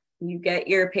now what? You get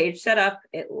your page set up,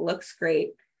 it looks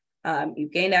great.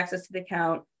 You've gained access to the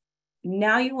account.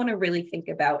 Now you want to really think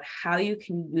about how you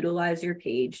can utilize your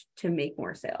page to make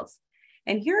more sales.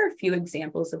 And here are a few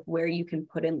examples of where you can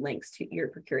put in links to your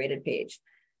Procurated page.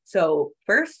 So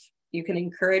first, you can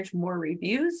encourage more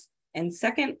reviews. And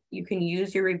second, you can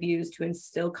use your reviews to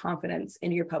instill confidence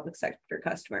in your public sector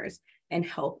customers and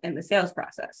help in the sales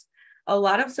process. A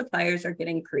lot of suppliers are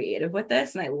getting creative with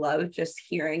this, and I love just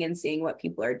hearing and seeing what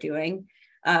people are doing.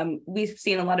 We've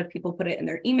seen a lot of people put it in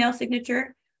their email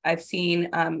signature. I've seen,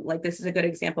 like this is a good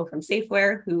example from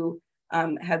Safeware, who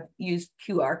have used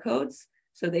QR codes.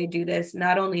 So they do this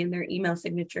not only in their email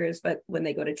signatures, but when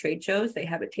they go to trade shows, they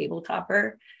have a table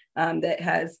topper that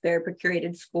has their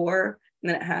Procurated score, and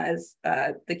then it has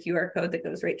the QR code that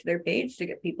goes right to their page to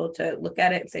get people to look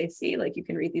at it and say, see, like you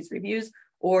can read these reviews,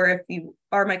 or if you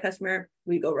are my customer,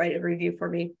 will you go write a review for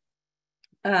me?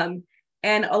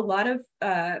 And a lot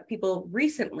of people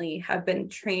recently have been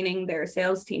training their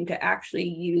sales team to actually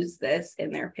use this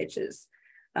in their pitches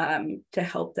to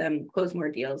help them close more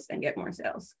deals and get more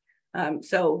sales.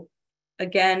 So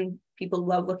again, people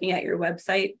love looking at your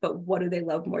website, but what do they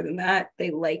love more than that? They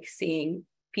like seeing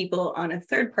people on a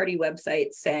third-party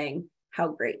website saying how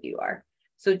great you are.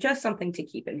 So just something to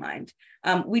keep in mind.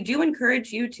 We do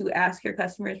encourage you to ask your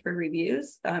customers for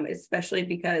reviews, especially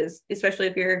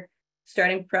if you're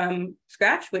starting from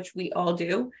scratch, which we all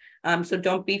do. So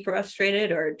don't be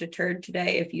frustrated or deterred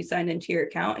today if you sign into your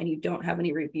account and you don't have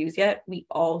any reviews yet. We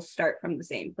all start from the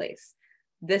same place.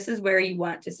 This is where you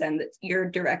want to send your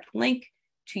direct link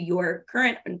to your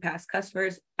current and past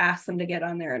customers. Ask them to get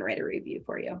on there and write a review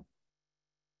for you.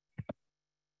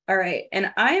 All right,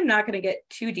 and I am not going to get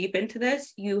too deep into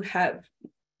this. You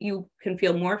can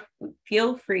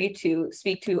feel free to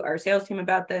speak to our sales team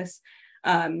about this.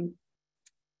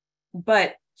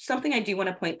 But something I do want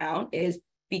to point out is,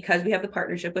 because we have the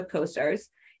partnership with COSTARS,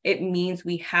 it means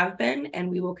we have been and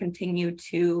we will continue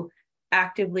to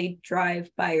actively drive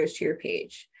buyers to your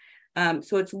page.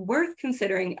 So it's worth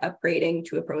considering upgrading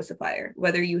to a pro supplier,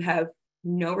 whether you have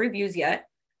no reviews yet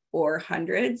or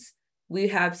hundreds. We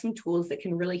have some tools that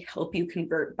can really help you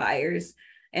convert buyers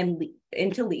and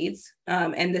into leads.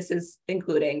 And this is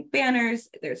including banners.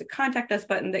 There's a contact us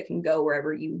button that can go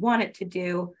wherever you want it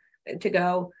to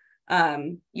go.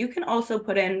 You can also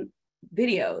put in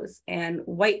videos and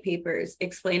white papers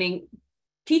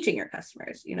teaching your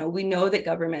customers. We know that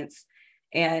governments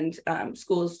and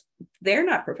schools, they're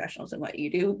not professionals in what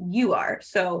you do, you are.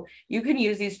 So you can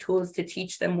use these tools to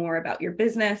teach them more about your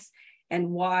business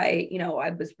and why. I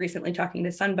was recently talking to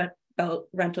Sunbelt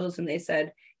Rentals, and they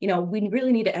said, we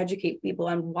really need to educate people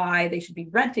on why they should be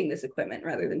renting this equipment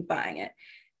rather than buying it.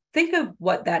 Think of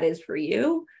what that is for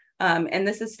you. And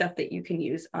this is stuff that you can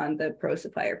use on the pro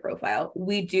supplier profile.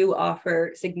 We do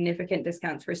offer significant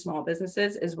discounts for small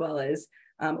businesses, as well as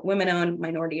women-owned,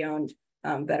 minority-owned,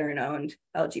 veteran-owned,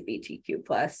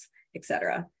 LGBTQ+, et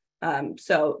cetera.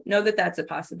 So know that that's a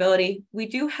possibility. We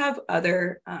do have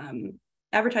other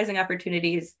advertising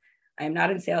opportunities. I'm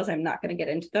not in sales. I'm not going to get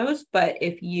into those. But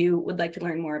if you would like to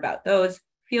learn more about those,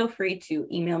 feel free to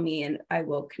email me and I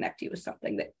will connect you with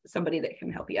somebody that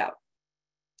can help you out.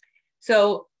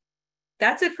 So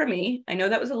that's it for me. I know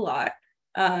that was a lot,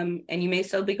 and you may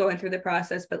still be going through the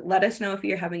process, but let us know if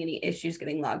you're having any issues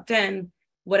getting logged in,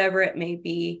 whatever it may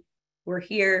be. We're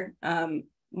here.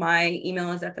 My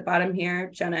email is at the bottom here,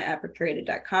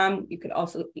 jenna@procurated.com. You could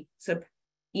also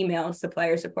email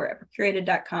supplier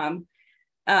support@procurated.com.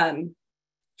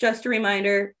 Just a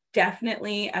reminder,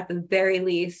 definitely at the very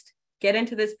least, get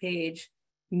into this page,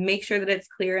 make sure that it's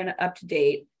clear and up to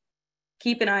date.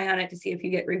 Keep an eye on it to see if you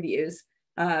get reviews.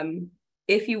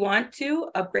 If you want to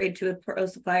upgrade to a pro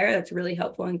supplier, that's really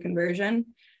helpful in conversion.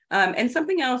 And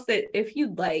something else that, if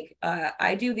you'd like,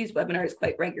 I do these webinars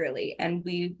quite regularly, and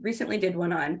we recently did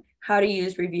one on how to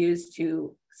use reviews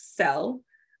to sell.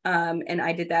 And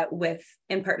I did that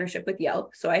in partnership with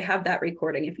Yelp. So I have that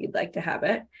recording if you'd like to have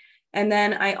it. And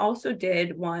then I also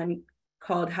did one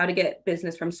called How to Get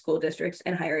Business from School Districts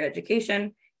and Higher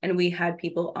Education. And we had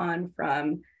people on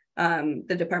from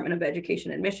the Department of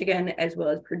Education in Michigan, as well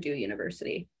as Purdue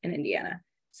University in Indiana.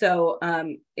 So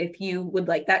if you would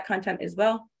like that content as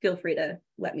well, feel free to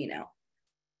let me know.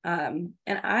 And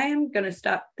I am going to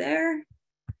stop there.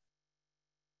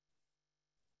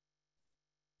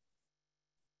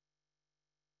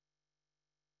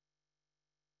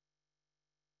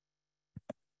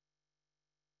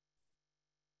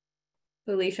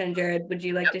 Felicia and Jared, would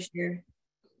you like to share?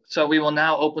 So we will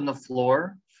now open the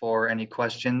floor for any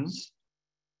questions.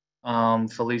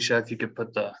 Felicia, if you could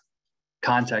put the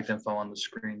contact info on the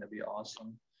screen, that'd be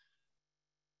awesome.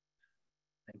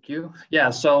 Thank you. Yeah,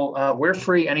 so we're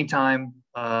free anytime,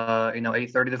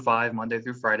 8:30 to 5, Monday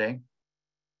through Friday.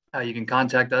 You can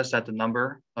contact us at the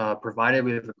number provided.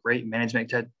 We have a great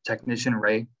management technician,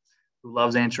 Ray, who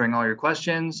loves answering all your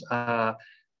questions.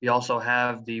 We also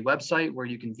have the website where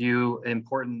you can view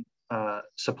important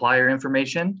supplier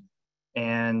information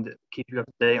and keep you up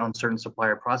to date on certain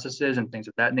supplier processes and things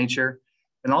of that nature.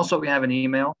 And also we have an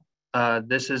email.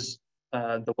 This is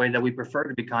the way that we prefer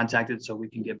to be contacted, so we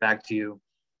can get back to you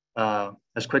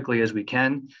as quickly as we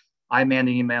can. I man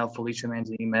the email, Felicia mans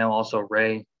the email, also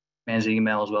Ray mans the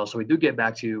email as well. So we do get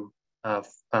back to you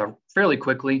fairly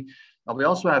quickly. We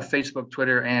also have Facebook,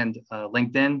 Twitter, and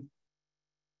LinkedIn.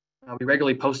 We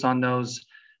regularly post on those,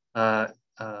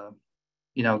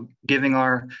 giving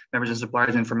our members and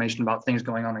suppliers information about things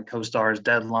going on in COSTARS,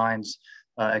 deadlines,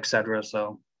 et cetera.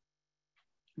 So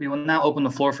we will now open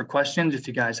the floor for questions if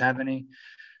you guys have any.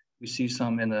 We see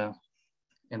some in the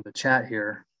chat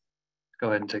here. Go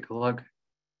ahead and take a look.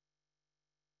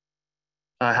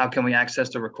 How can we access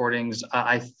the recordings?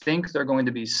 I think they're going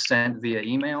to be sent via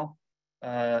email.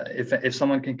 If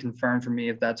someone can confirm for me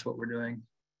if that's what we're doing.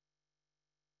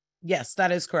 Yes,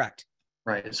 that is correct.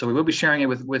 Right. So we will be sharing it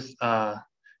with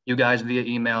you guys via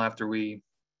email after we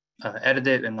edit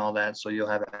it and all that, so you'll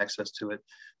have access to it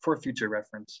for future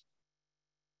reference.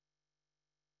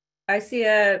 I see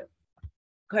a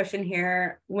question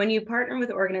here. When you partner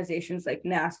with organizations like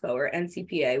NASPO or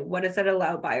NCPA, what does that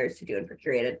allow buyers to do in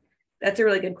Procurated? That's a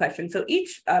really good question. So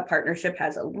each partnership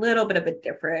has a little bit of a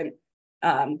different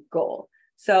goal.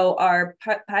 So our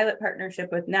pilot partnership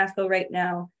with NASPO right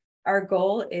now, our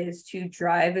goal is to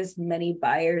drive as many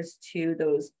buyers to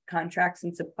those contracts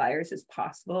and suppliers as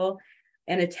possible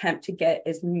and attempt to get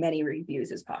as many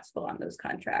reviews as possible on those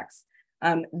contracts.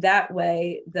 That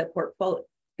way, the portfolio,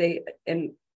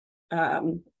 that's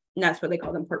what they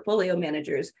call them, portfolio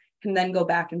managers, can then go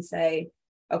back and say,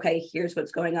 okay, here's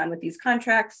what's going on with these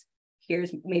contracts.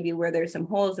 Here's maybe where there's some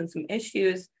holes and some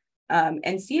issues,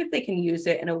 and see if they can use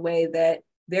it in a way that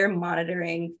they're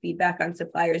monitoring feedback on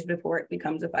suppliers before it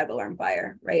becomes a 5-alarm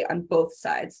fire, right? On both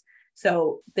sides.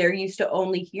 So they're used to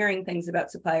only hearing things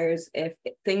about suppliers if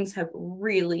things have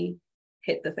really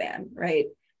hit the fan, right?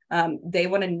 They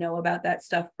want to know about that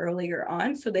stuff earlier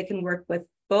on so they can work with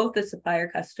both the supplier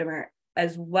customer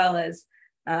as well as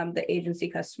the agency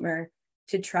customer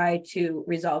to try to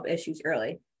resolve issues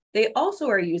early. They also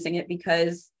are using it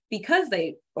because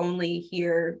they only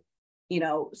hear,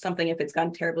 something if it's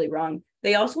gone terribly wrong.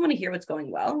 They also want to hear what's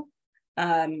going well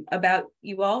about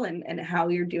you all and how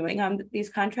you're doing on these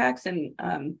contracts. And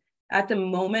at the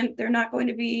moment, they're not going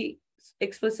to be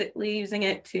explicitly using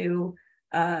it to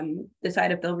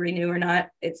decide if they'll renew or not.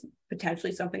 It's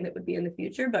potentially something that would be in the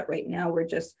future, but right now we're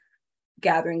just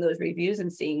gathering those reviews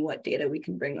and seeing what data we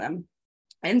can bring them.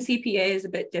 NCPA is a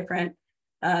bit different.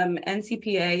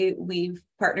 NCPA, we've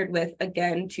partnered with,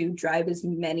 again, to drive as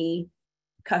many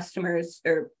customers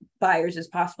or buyers as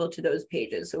possible to those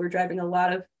pages. So we're driving a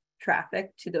lot of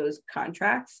traffic to those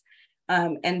contracts.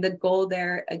 And the goal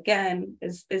there, again,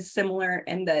 is similar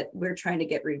in that we're trying to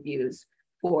get reviews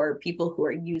for people who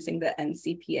are using the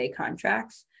NCPA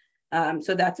contracts.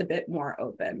 So that's a bit more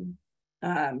open.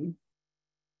 And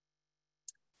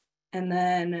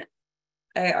then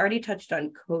I already touched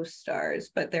on COSTARS,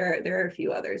 but there are a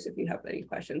few others if you have any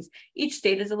questions. Each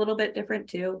state is a little bit different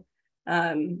too.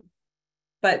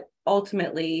 But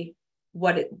ultimately,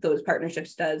 what those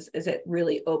partnerships does is it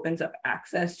really opens up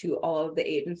access to all of the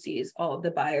agencies, all of the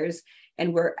buyers,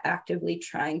 and we're actively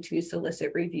trying to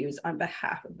solicit reviews on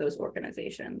behalf of those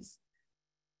organizations.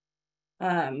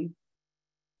 There's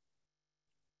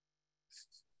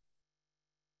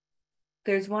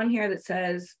one here that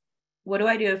says, what do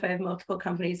I do if I have multiple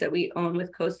companies that we own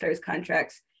with COSTARS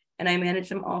contracts and I manage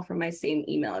them all from my same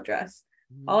email address?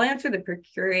 I'll answer the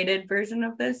Procurated version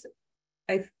of this,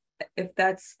 if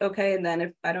that's okay. And then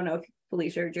if, I don't know if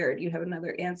Felicia or Jared, you have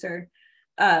another answer.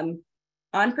 On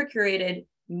Procurated,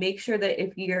 make sure that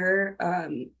if you're,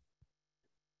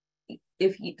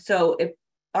 if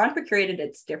on Procurated,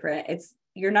 it's different.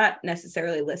 You're not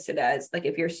necessarily listed as, like,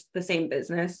 if you're the same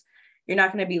business, you're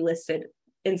not going to be listed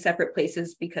in separate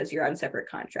places because you're on separate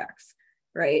contracts,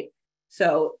 right?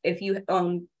 So if you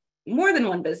own more than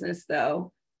one business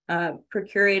though,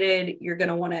 Procurated, you're going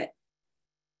to want to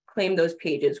claim those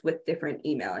pages with different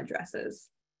email addresses.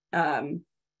 So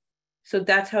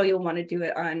that's how you'll want to do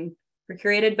it on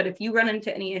Procurated. But if you run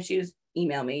into any issues,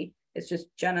 email me. It's just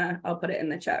Jenna. I'll put it in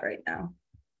the chat right now.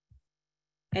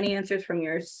 Any answers from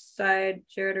your side,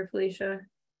 Jared or Felicia?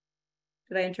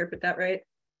 Did I interpret that right?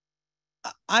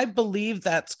 I believe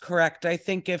that's correct. I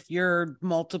think if your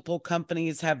multiple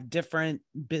companies have different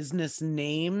business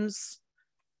names,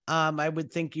 I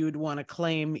would think you would want to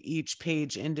claim each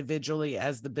page individually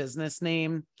as the business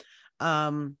name.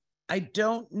 I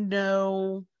don't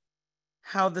know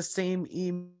how the same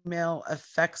email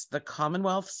affects the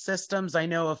Commonwealth systems. I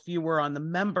know if you were on the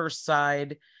member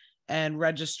side and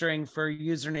registering for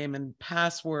username and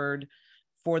password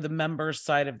for the member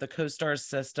side of the COSTARS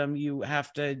system, you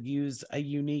have to use a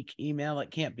unique email.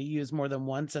 It can't be used more than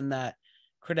once in that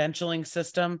credentialing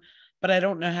system. But I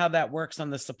don't know how that works on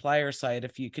the supplier side,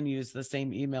 if you can use the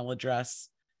same email address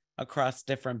across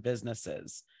different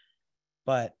businesses.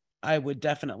 But I would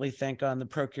definitely think on the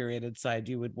Procurated side,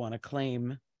 you would want to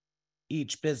claim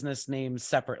each business name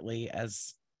separately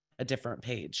as a different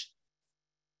page,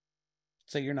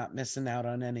 so you're not missing out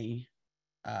on any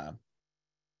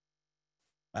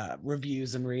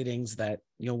reviews and ratings that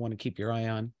you'll want to keep your eye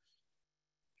on.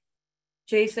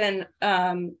 Jason,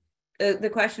 the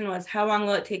question was, how long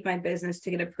will it take my business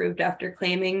to get approved after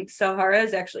claiming? Sahara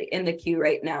is actually in the queue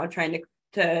right now trying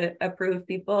to approve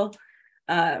people.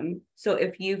 So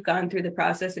if you've gone through the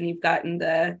process and you've gotten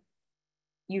a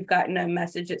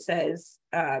message that says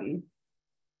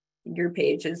your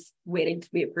page is waiting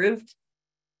to be approved,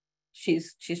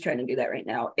 she's trying to do that right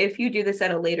now. If you do this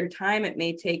at a later time, it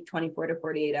may take 24 to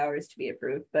 48 hours to be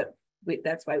approved, but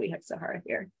that's why we have Sahara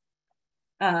here.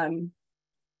 Can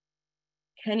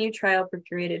you trial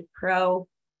Procurated Pro?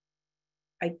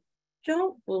 I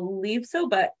don't believe so,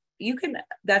 but you can.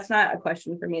 That's not a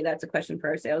question for me. That's a question for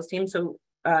our sales team. So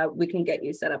we can get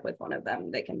you set up with one of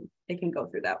them. They can go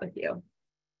through that with you.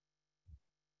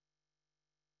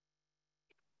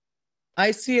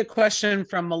 I see a question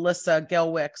from Melissa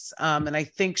Gelwicks, and I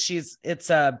think it's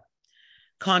a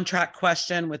contract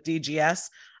question with DGS.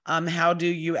 How do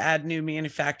you add new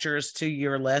manufacturers to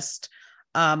your list?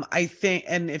 I think,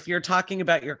 and if you're talking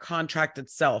about your contract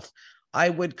itself, I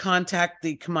would contact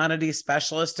the commodity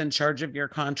specialist in charge of your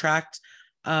contract,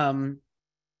 and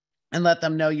let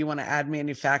them know you want to add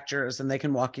manufacturers, and they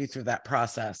can walk you through that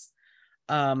process.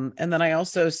 And then I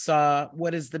also saw,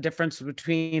 what is the difference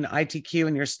between ITQ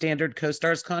and your standard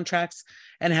COSTARS contracts,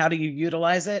 and how do you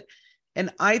utilize it?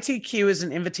 An ITQ is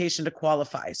an invitation to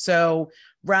qualify. So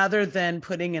rather than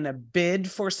putting in a bid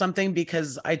for something,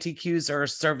 because ITQs are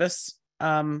service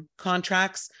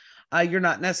contracts, you're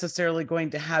not necessarily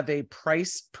going to have a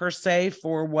price per se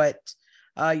for what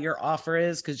your offer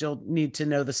is, because you'll need to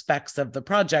know the specs of the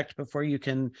project before you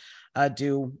can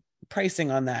do pricing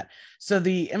on that. So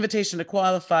the invitation to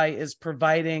qualify is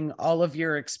providing all of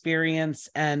your experience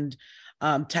and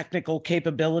technical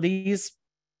capabilities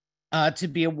to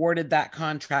be awarded that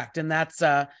contract. And that's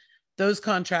those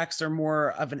contracts are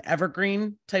more of an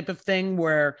evergreen type of thing,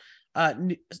 where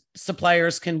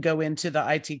suppliers can go into the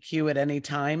ITQ at any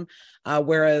time,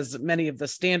 whereas many of the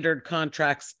standard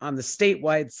contracts on the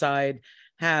statewide side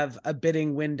have a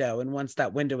bidding window. And once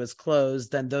that window is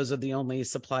closed, then those are the only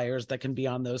suppliers that can be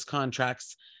on those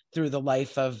contracts through the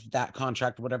life of that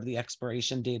contract, whatever the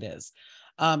expiration date is.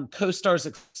 COSTARS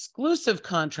exclusive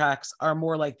contracts are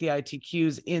more like the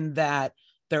ITQs in that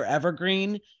they're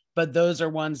evergreen, but those are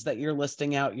ones that you're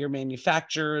listing out your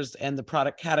manufacturers and the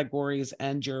product categories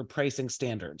and your pricing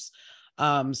standards.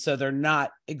 So they're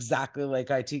not exactly like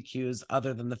ITQs,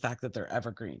 other than the fact that they're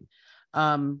evergreen.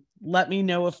 Let me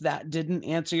know if that didn't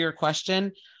answer your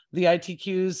question. The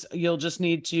ITQs, you'll just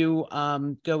need to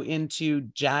go into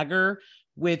Jagger,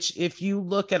 which, if you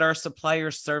look at our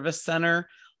supplier service center,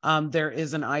 there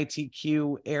is an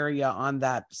ITQ area on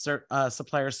that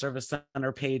supplier service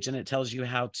center page, and it tells you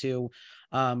how to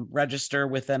register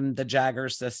within the Jagger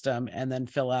system and then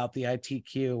fill out the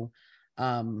ITQ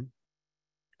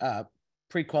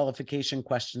pre-qualification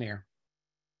questionnaire,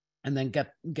 and then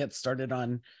get started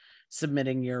on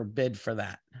submitting your bid for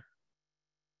that.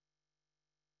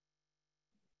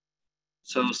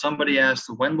 So somebody asked,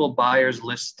 when will buyers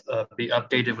list be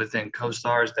updated within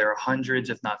COSTARS? There are hundreds,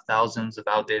 if not thousands, of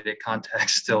outdated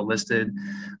contacts still listed.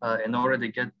 In order to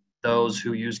get those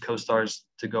who use COSTARS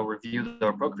to go review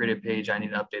the Procurated page, I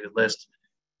need an updated list.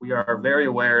 We are very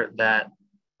aware that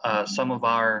some of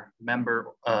our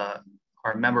member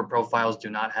profiles do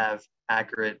not have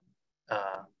accurate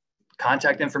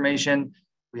contact information.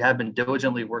 We have been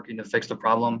diligently working to fix the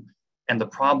problem. And the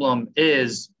problem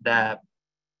is that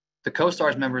the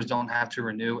COSTARS members don't have to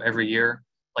renew every year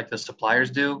like the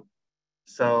suppliers do.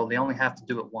 So they only have to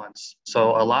do it once.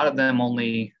 So a lot of them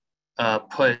only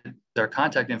put their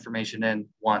contact information in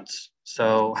once.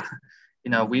 So,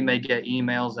 we may get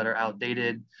emails that are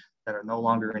outdated, that are no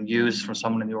longer in use from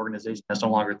someone in the organization that's no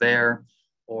longer there,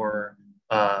 or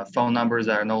phone numbers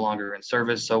that are no longer in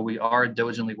service. So we are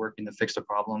diligently working to fix the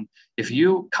problem. If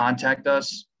you contact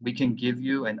us, we can give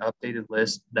you an updated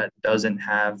list that doesn't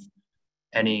have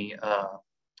any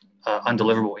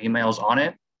undeliverable emails on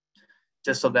it,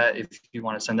 just so that if you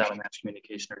want to send out a mass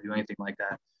communication or do anything like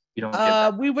that, you don't get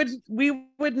that. We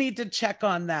would need to check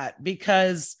on that,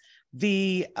 because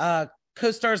the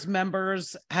COSTARS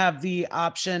members have the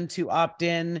option to opt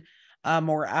in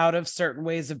or out of certain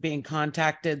ways of being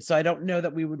contacted. So I don't know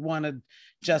that we would want to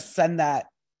just send that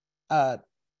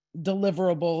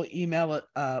deliverable email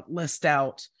list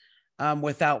out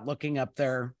without looking up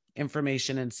their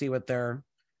information and see what they're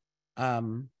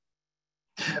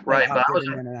right. But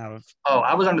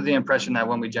I was under the impression that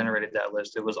when we generated that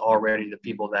list, it was already the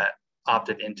people that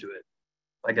opted into it.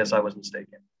 I guess I was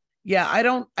mistaken. Yeah, I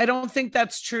don't think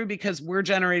that's true, because we're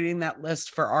generating that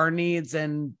list for our needs,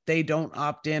 and they don't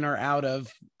opt in or out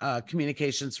of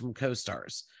communications from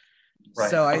COSTARs.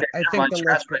 Right. So okay, I think the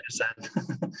list. What I just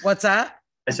said. What's that?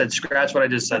 I said scratch what I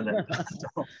just said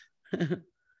then.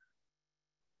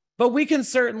 But we can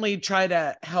certainly try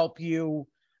to help you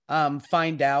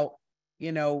find out,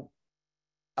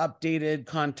 updated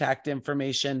contact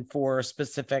information for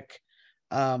specific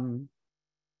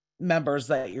members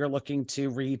that you're looking to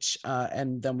reach,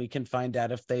 and then we can find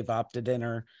out if they've opted in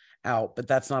or out, but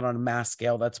that's not on a mass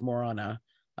scale. That's more on a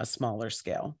smaller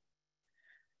scale.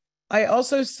 I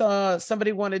also saw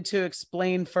somebody wanted to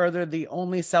explain further the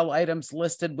only sell items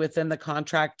listed within the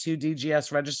contract to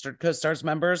DGS registered COSTARS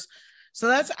members. So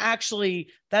that's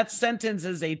actually, that sentence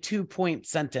is a 2-point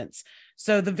sentence.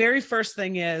 So the very first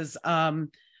thing is,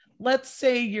 let's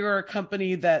say you're a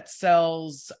company that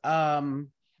sells,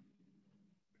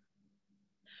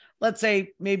 let's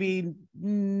say maybe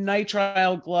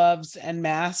nitrile gloves and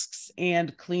masks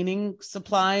and cleaning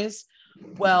supplies.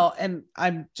 Well, and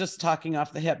I'm just talking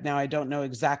off the hip now. I don't know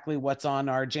exactly what's on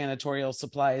our janitorial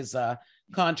supplies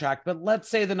contract, but let's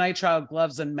say the nitrile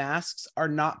gloves and masks are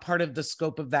not part of the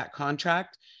scope of that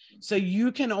contract. So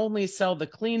you can only sell the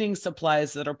cleaning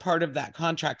supplies that are part of that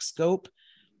contract scope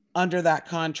under that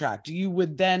contract. You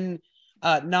would then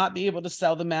not be able to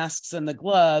sell the masks and the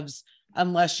gloves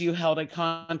unless you held a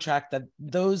contract that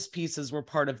those pieces were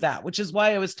part of that, which is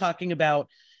why I was talking about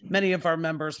many of our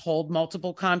members hold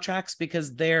multiple contracts,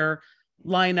 because their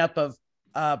lineup of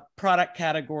product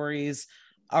categories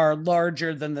are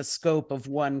larger than the scope of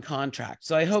one contract.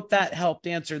 So I hope that helped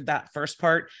answer that first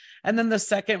part. And then the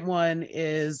second one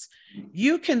is,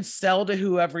 you can sell to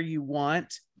whoever you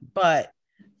want, but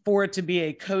for it to be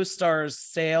a COSTARS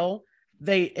sale,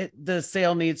 the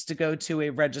sale needs to go to a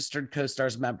registered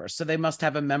COSTARS member. So they must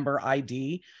have a member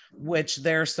ID, which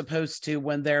they're supposed to,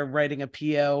 when they're writing a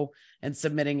PO and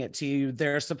submitting it to you,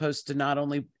 they're supposed to not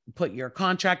only put your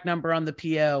contract number on the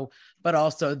PO, but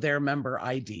also their member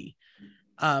ID.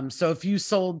 So if you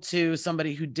sold to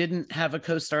somebody who didn't have a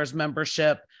COSTARS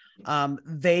membership,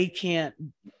 they can't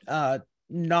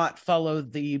not follow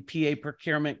the PA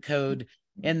procurement code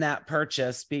in that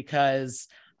purchase, because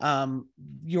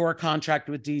your contract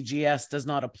with DGS does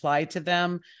not apply to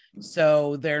them.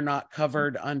 So they're not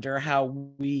covered under how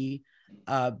we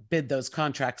bid those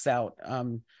contracts out.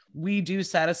 We do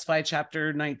satisfy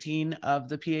Chapter 19 of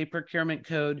the PA procurement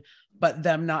code, but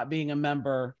them not being a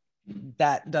member,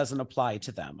 that doesn't apply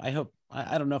to them. I hope,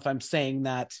 I don't know if I'm saying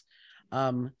that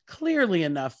clearly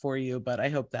enough for you, but I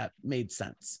hope that made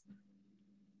sense.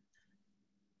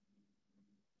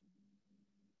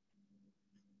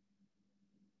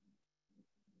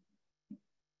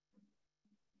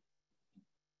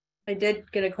 I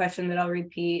did get a question that I'll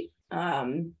repeat.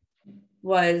 Can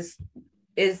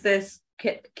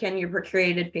your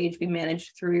Procurated page be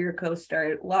managed through your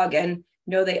COSTAR login?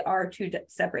 No, they are two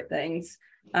separate things.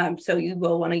 So you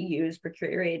will want to use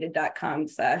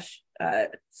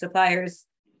procurated.com/suppliers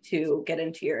to get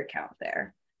into your account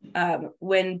there.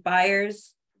 When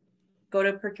buyers go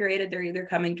to Procurated, they're either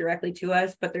coming directly to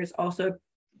us, but there's also a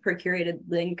Procurated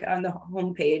link on the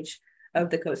homepage of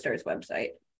the COSTARS website.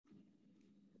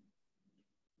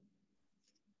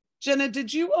 Jenna,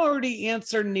 did you already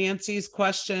answer Nancy's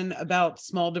question about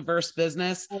small diverse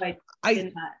business? Oh, I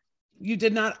did not. You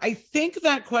did not? I think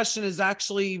that question is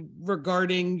actually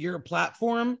regarding your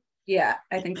platform. Yeah,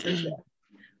 I think so too.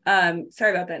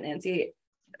 Sorry about that, Nancy.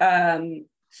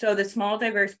 So the small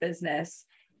diverse business,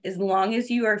 as long as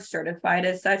you are certified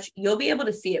as such, you'll be able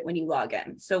to see it when you log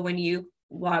in. So when you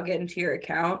log into your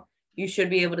account, you should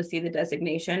be able to see the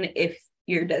designation if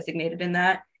you're designated in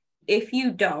that. If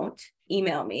you don't,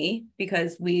 email me,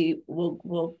 because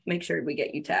we'll make sure we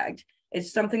get you tagged.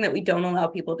 It's something that we don't allow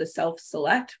people to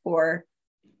self-select for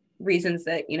reasons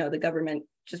that, you know, the government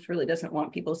just really doesn't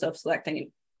want people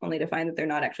self-selecting, only to find that they're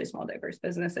not actually small diverse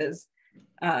businesses.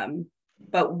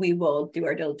 But we will do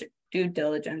our due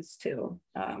diligence to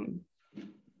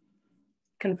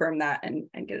confirm that and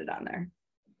get it on there.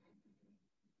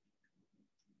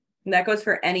 And that goes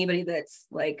for anybody that's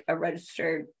like a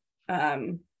registered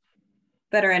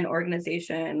veteran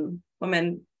organization,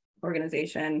 women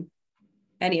organization,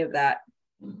 any of that,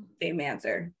 same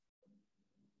answer.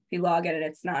 If you log in and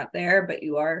it's not there, but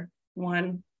you are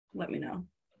one, let me know.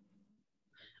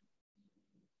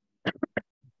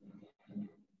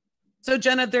 So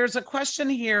Jenna, there's a question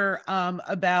here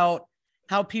about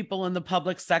how people in the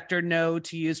public sector know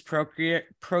to use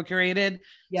Procurated.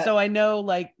 Yep. So I know,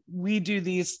 like, we do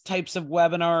these types of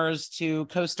webinars to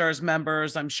COSTARS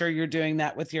members. I'm sure you're doing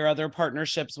that with your other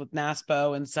partnerships with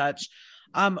NASPO and such.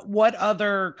 What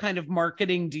other kind of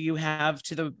marketing do you have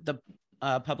to the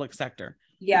public sector?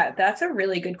 Yeah, that's a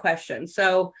really good question.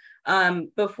 So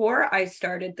before I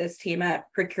started this team at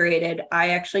Procurated, I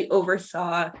actually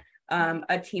oversaw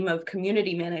a team of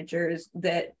community managers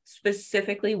that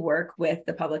specifically work with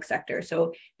the public sector.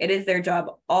 So it is their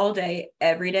job all day,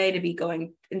 every day, to be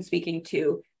going and speaking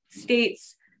to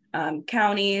states,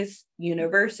 counties,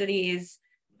 universities,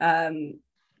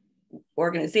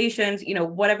 organizations, you know,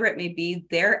 whatever it may be.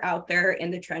 They're out there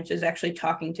in the trenches actually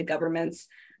talking to governments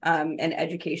and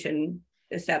education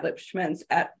establishments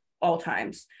at all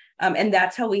times. And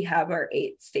that's how we have our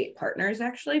 8 state partners,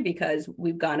 actually, because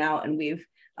we've gone out and we've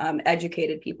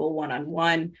educated people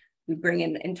one-on-one. We bring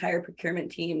in entire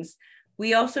procurement teams.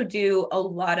 We also do a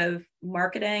lot of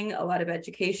marketing, a lot of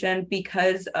education,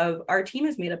 because of our team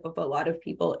is made up of a lot of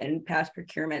people in past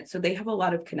procurement. So they have a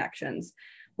lot of connections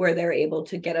where they're able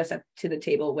to get us up to the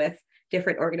table with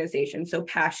different organizations. So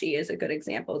PASHE is a good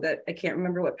example. That I can't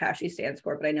remember what PASHE stands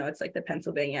for, but I know it's like the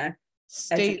Pennsylvania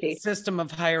State System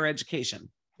of Higher Education.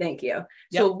 Thank you.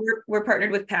 Yep. So we're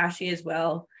partnered with PASHE as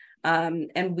well.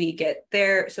 And we get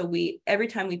there. So every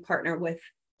time we partner with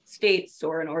states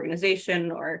or an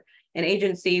organization or an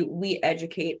agency, we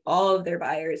educate all of their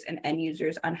buyers and end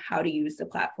users on how to use the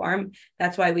platform.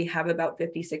 That's why we have about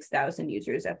 56,000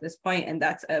 users at this point, and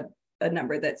that's a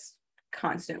number that's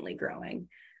constantly growing.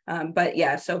 But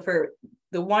yeah, so for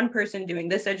the one person doing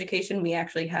this education, we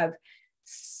actually have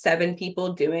 7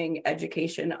 people doing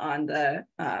education on the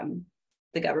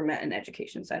government and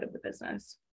education side of the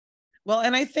business. Well,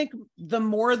 and I think the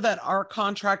more that our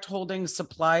contract holding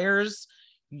suppliers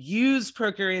use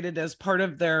Procurated as part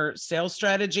of their sales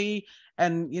strategy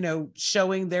and,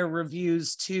 showing their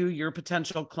reviews to your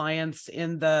potential clients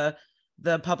in the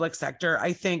public sector,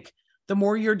 I think the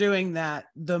more you're doing that,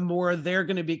 the more they're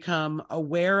going to become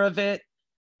aware of it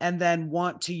and then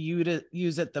want to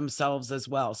use it themselves as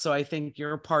well. So I think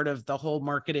you're part of the whole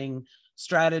marketing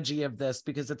strategy of this,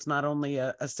 because it's not only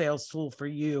a sales tool for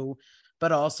you,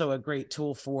 but also a great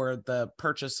tool for the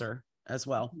purchaser as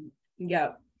well.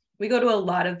 Yeah. We go to a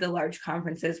lot of the large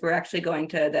conferences. We're actually going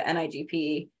to the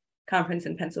NIGP conference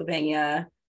in Pennsylvania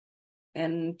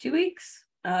in 2 weeks.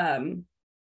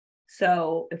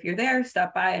 So if you're there,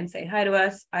 stop by and say hi to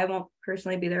us. I won't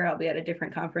personally be there. I'll be at a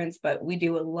different conference, but we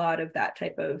do a lot of that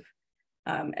type of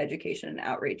education and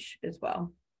outreach as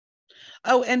well.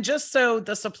 Oh, and just so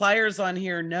the suppliers on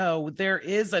here know, there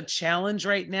is a challenge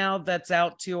right now that's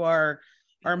out to our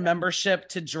membership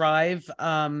to drive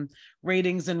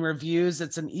ratings and reviews.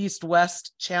 It's an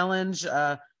East-West challenge,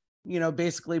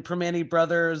 basically Primanti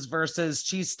Brothers versus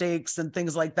cheesesteaks and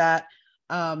things like that.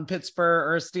 Pittsburgh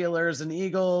or Steelers and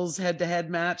Eagles head-to-head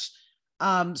match.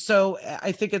 So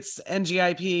I think it's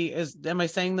NGIP. Am I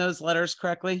saying those letters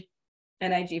correctly?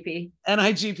 NIGP.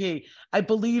 NIGP. I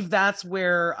believe that's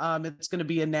where it's going to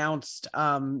be announced,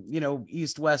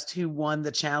 East-West, who won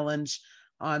the challenge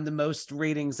on the most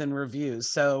ratings and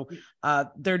reviews. So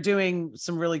they're doing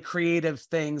some really creative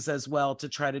things as well to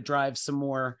try to drive some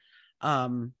more,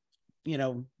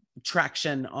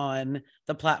 traction on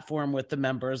the platform with the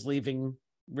members leaving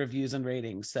reviews and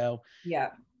ratings. So yeah,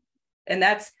 and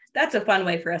that's a fun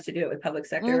way for us to do it with public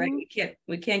sector, right?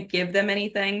 We can't give them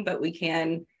anything, but we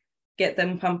can get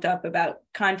them pumped up about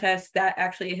contests. That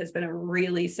actually has been a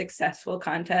really successful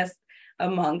contest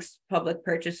amongst public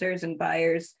purchasers and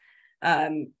buyers,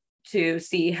 to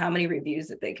see how many reviews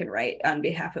that they can write on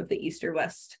behalf of the East or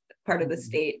West part of the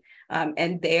state.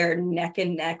 And they're neck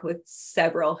and neck with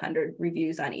several hundred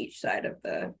reviews on each side of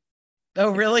the. Oh,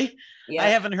 really? Yeah. I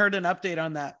haven't heard an update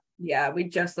on that. Yeah, we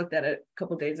just looked at it a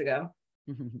couple days ago.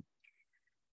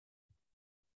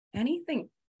 Anything?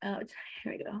 Oh,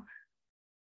 here we go.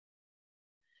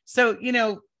 So,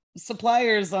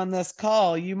 suppliers on this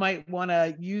call, you might want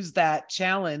to use that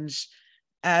challenge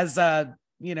as a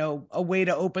way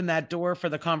to open that door for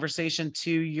the conversation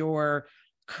to your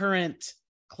current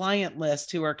client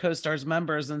list who are COSTARS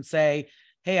members and say,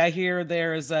 hey, I hear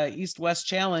there's a East-West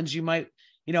challenge. You might,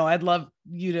 I'd love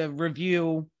you to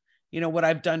review, what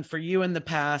I've done for you in the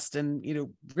past and,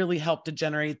 really help to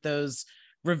generate those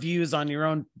reviews on your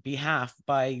own behalf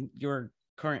by your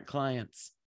current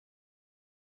clients.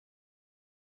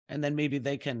 And then maybe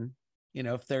they can,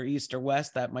 if they're East or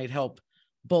West, that might help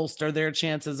bolster their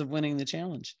chances of winning the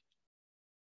challenge.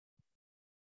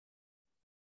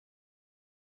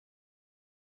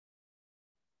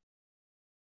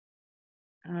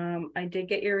 I did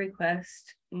get your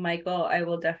request, Michael. I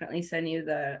will definitely send you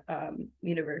the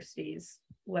university's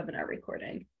webinar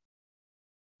recording.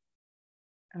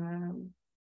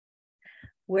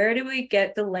 Where do we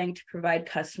get the link to provide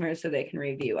customers so they can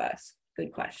review us?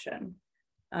 Good question.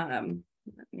 Let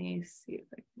me see if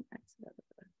I can exit out of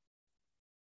this.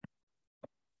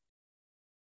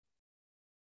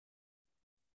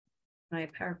 My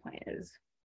PowerPoint is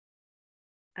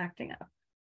acting up.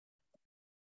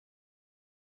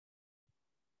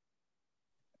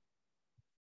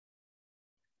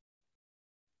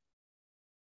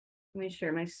 Let me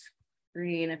share my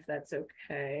screen if that's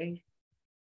okay.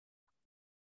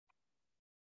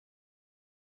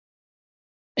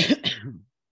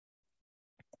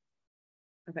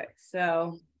 Okay,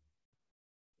 so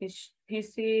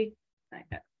PC.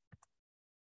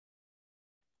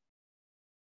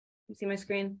 You see my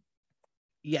screen?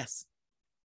 Yes.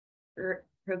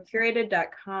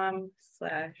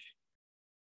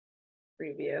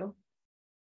 Procurated.com/review.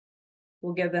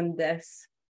 We'll give them this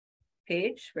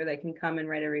page where they can come and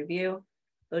write a review.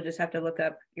 They'll just have to look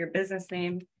up your business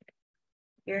name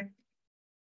here.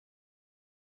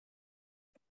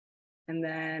 And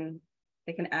then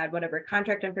they can add whatever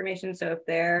contract information. So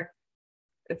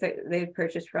if they've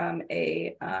purchased from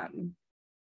a,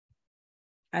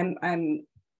 I'm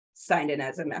signed in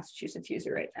as a Massachusetts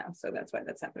user right now, so that's why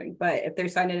that's happening. But if they're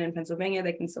signed in Pennsylvania,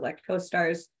 they can select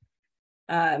COSTARS,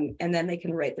 and then they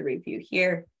can write the review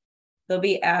here. They'll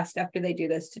be asked after they do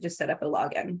this to just set up a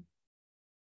login.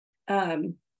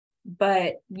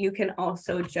 But you can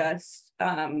also just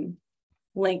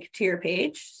link to your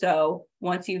page. So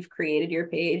once you've created your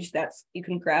page, you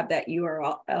can grab that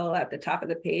URL at the top of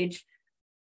the page,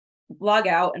 log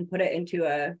out and put it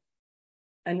into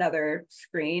another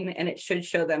screen, and it should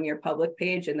show them your public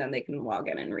page, and then they can log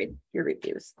in and read your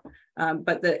reviews.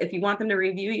 But if you want them to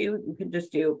review you can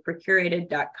just do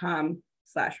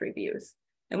procurated.com/reviews.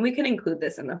 And we can include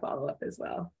this in the follow-up as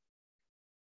well.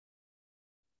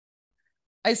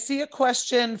 I see a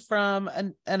question from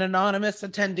an anonymous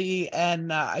attendee,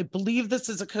 and I believe this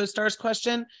is a COSTARS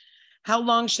question. How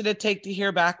long should it take to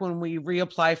hear back when we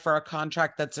reapply for a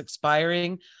contract that's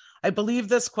expiring? I believe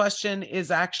this question is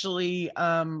actually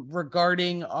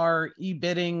regarding our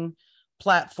e-bidding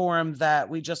platform that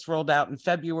we just rolled out in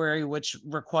February, which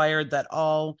required that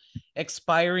all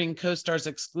expiring COSTARS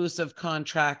exclusive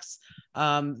contracts,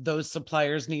 those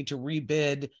suppliers need to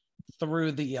rebid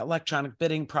through the electronic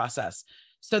bidding process.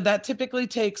 So that typically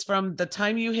takes from the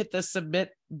time you hit the submit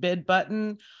bid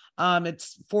button,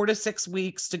 it's 4 to 6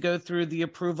 weeks to go through the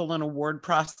approval and award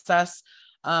process.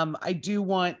 I do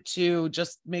want to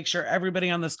just make sure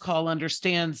everybody on this call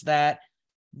understands that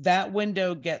that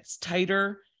window gets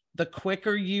tighter the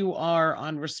quicker you are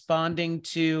on responding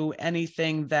to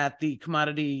anything that the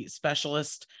commodity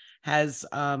specialist has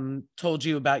told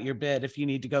you about your bid. If you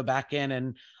need to go back in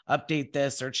and update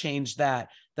this or change that,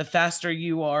 the faster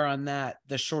you are on that,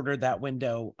 the shorter that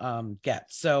window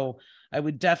gets. So I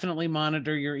would definitely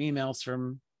monitor your emails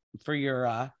for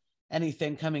your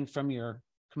anything coming from your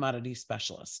commodity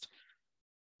specialist.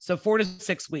 So 4 to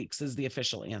 6 weeks is the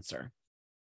official answer.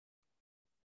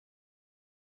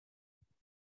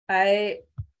 Okay,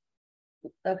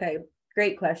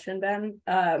 great question, Ben.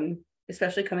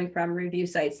 Especially coming from review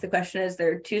sites. The question is,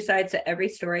 there are 2 sides to every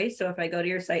story. So if I go to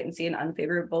your site and see an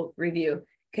unfavorable review,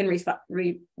 can we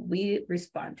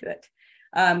respond to it?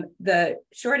 The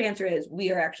short answer is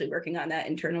we are actually working on that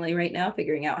internally right now,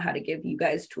 figuring out how to give you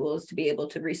guys tools to be able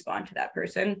to respond to that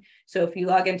person. So if you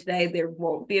log in today, there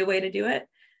won't be a way to do it,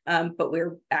 but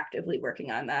we're actively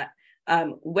working on that.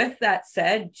 With that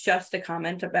said, just a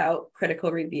comment about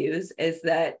critical reviews is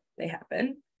that they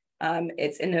happen.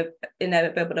 It's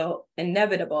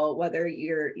inevitable, whether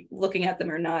you're looking at them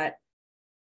or not.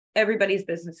 Everybody's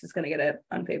business is going to get an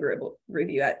unfavorable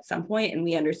review at some point, and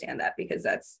we understand that because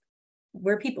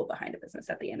we're people behind a business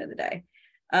at the end of the day.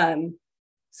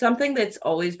 Something that's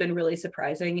always been really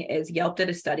surprising is Yelp did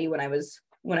a study when I was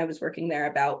working there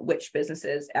about which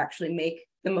businesses actually make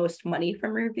the most money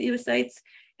from review sites,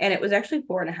 and it was actually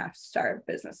 4.5-star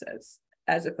businesses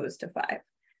as opposed to 5.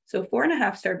 So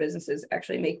 4.5-star businesses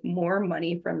actually make more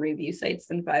money from review sites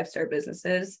than 5-star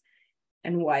businesses.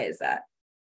 And why is that?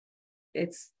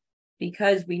 It's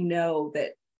because we know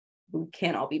that we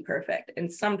can't all be perfect.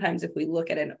 And sometimes if we look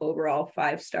at an overall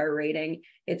 5-star rating,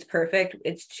 it's perfect.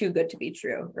 It's too good to be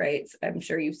true, right? I'm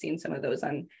sure you've seen some of those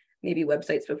on maybe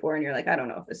websites before, and you're like, I don't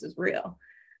know if this is real.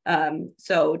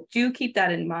 So do keep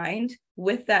that in mind.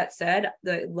 With that said,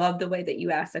 I love the way that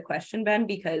you asked the question, Ben,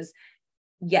 because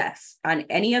yes, on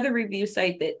any other review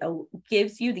site that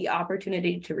gives you the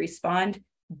opportunity to respond,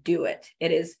 do it.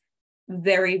 It is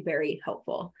very, very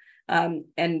helpful.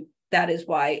 And that is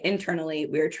why internally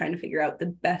we're trying to figure out the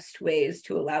best ways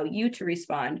to allow you to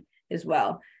respond as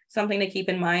well. Something to keep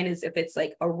in mind is if it's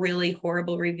like a really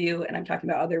horrible review, and I'm talking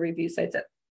about other review sites at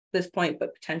this point,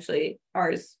 but potentially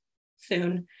ours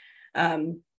soon,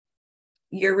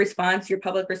 your response, your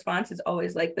public response is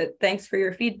always like the thanks for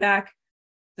your feedback.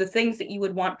 The things that you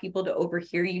would want people to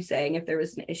overhear you saying if there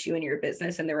was an issue in your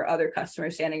business and there were other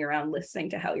customers standing around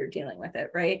listening to how you're dealing with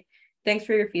it, right? Thanks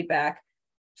for your feedback.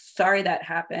 Sorry that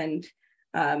happened.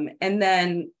 And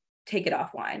then take it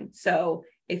offline. So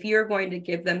if you're going to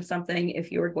give them something,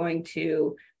 if you're going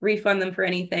to refund them for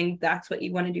anything, that's what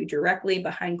you want to do directly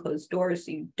behind closed doors.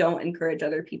 So you don't encourage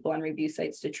other people on review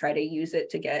sites to try to use it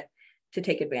to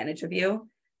take advantage of you.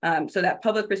 So that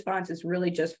public response is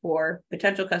really just for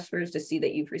potential customers to see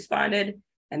that you've responded.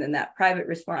 And then that private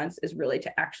response is really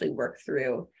to actually work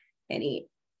through any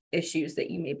issues that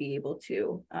you may be able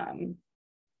to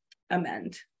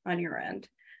amend on your end.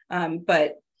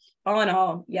 But all in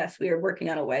all, yes, we are working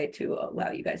on a way to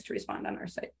allow you guys to respond on our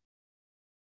site.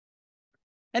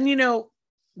 And,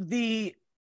 the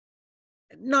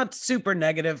not super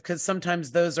negative, because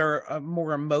sometimes those are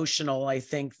more emotional, I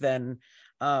think, than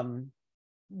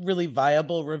really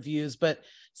viable reviews. But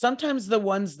sometimes the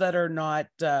ones that are not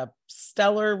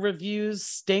stellar reviews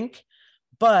stink,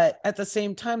 but at the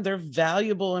same time, they're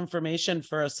valuable information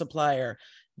for a supplier.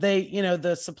 They,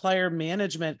 the supplier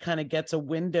management kind of gets a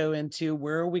window into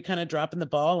where are we kind of dropping the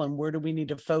ball and where do we need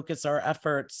to focus our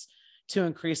efforts to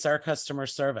increase our customer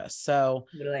service. So,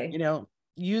 really,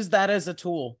 use that as a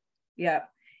tool. Yeah.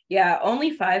 Yeah.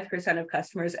 Only 5% of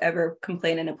customers ever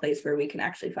complain in a place where we can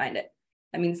actually find it.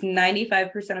 That means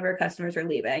 95% of our customers are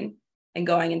leaving and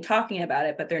going and talking about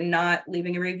it, but they're not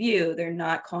leaving a review. They're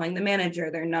not calling the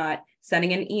manager. They're not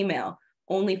sending an email.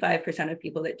 Only 5% of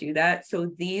people that do that.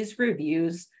 So these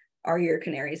reviews are your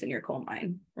canaries in your coal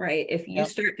mine, right? If you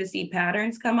start to see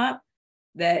patterns come up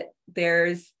that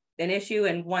there's an issue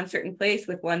in one certain place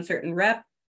with one certain rep,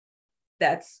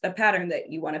 that's a pattern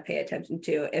that you want to pay attention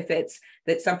to. If it's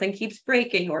that something keeps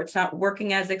breaking or it's not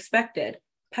working as expected,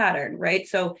 pattern, right?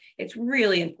 So it's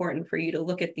really important for you to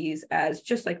look at these as,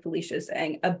 just like Felicia is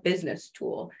saying, a business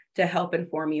tool to help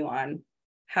inform you on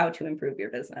how to improve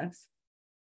your business.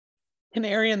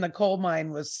 Canary in the coal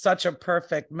mine was such a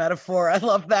perfect metaphor. I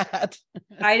love that.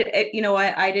 You know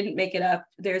what? I didn't make it up.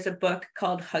 There's a book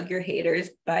called Hug Your Haters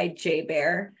by Jay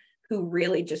Baer, who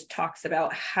really just talks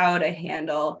about how to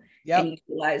handle and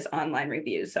utilize online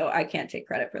reviews. So I can't take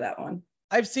credit for that one.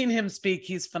 I've seen him speak.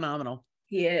 He's phenomenal.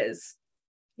 He is.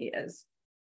 He is.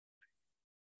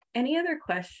 Any other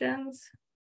questions?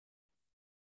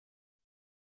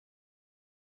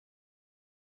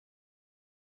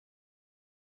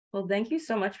 Well, thank you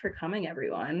so much for coming,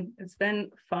 everyone. It's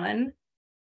been fun.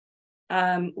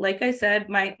 Like I said,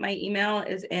 my email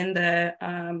is in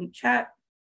the chat.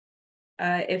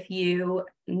 If you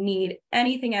need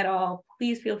anything at all,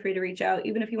 please feel free to reach out.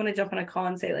 Even if you want to jump on a call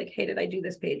and say like, hey, did I do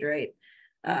this page right?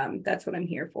 That's what I'm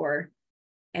here for.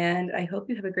 And I hope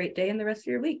you have a great day and the rest of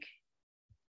your week.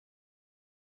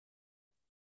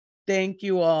 Thank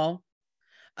you all.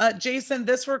 Jason,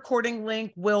 this recording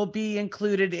link will be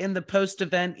included in the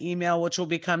post-event email, which will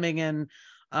be coming in,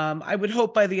 I would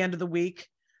hope by the end of the week.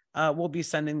 We'll be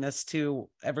sending this to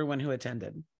everyone who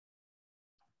attended.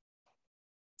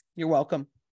 You're welcome.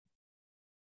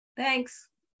 Thanks.